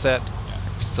 different set?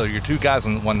 So you're two guys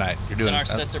on one night. You're doing And our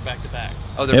sets are back to back.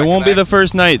 Oh, they're It back won't to be the back?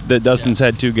 first night that Dustin's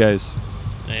had two guys.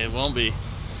 It won't be.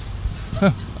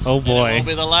 Oh And it boy. won't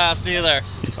be the last either.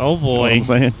 Oh You know what boy. I'm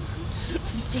saying?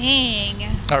 Dang. All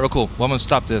right, real cool. Well, I'm gonna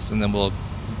stop this and then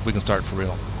we can start for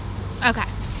real. Okay.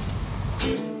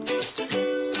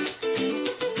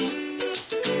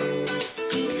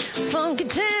 Funky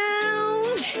town,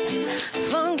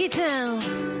 funky town,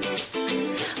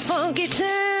 funky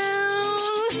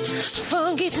town,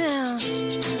 funky town,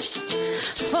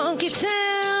 funky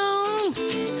town,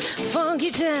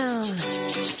 funky town.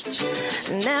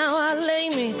 Now I lay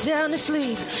me down to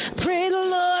sleep. Pray the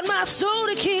Lord my soul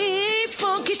to keep.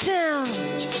 Funky town,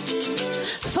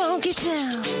 funky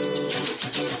town.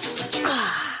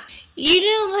 You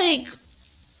know, like,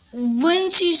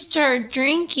 once you start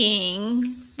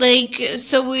drinking, like,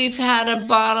 so we've had a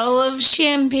bottle of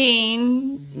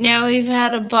champagne, now we've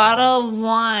had a bottle of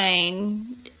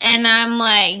wine, and I'm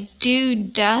like,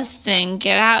 dude, Dustin,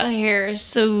 get out here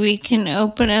so we can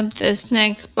open up this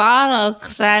next bottle,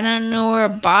 because I don't know where a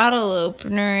bottle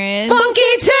opener is. Funky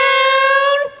town.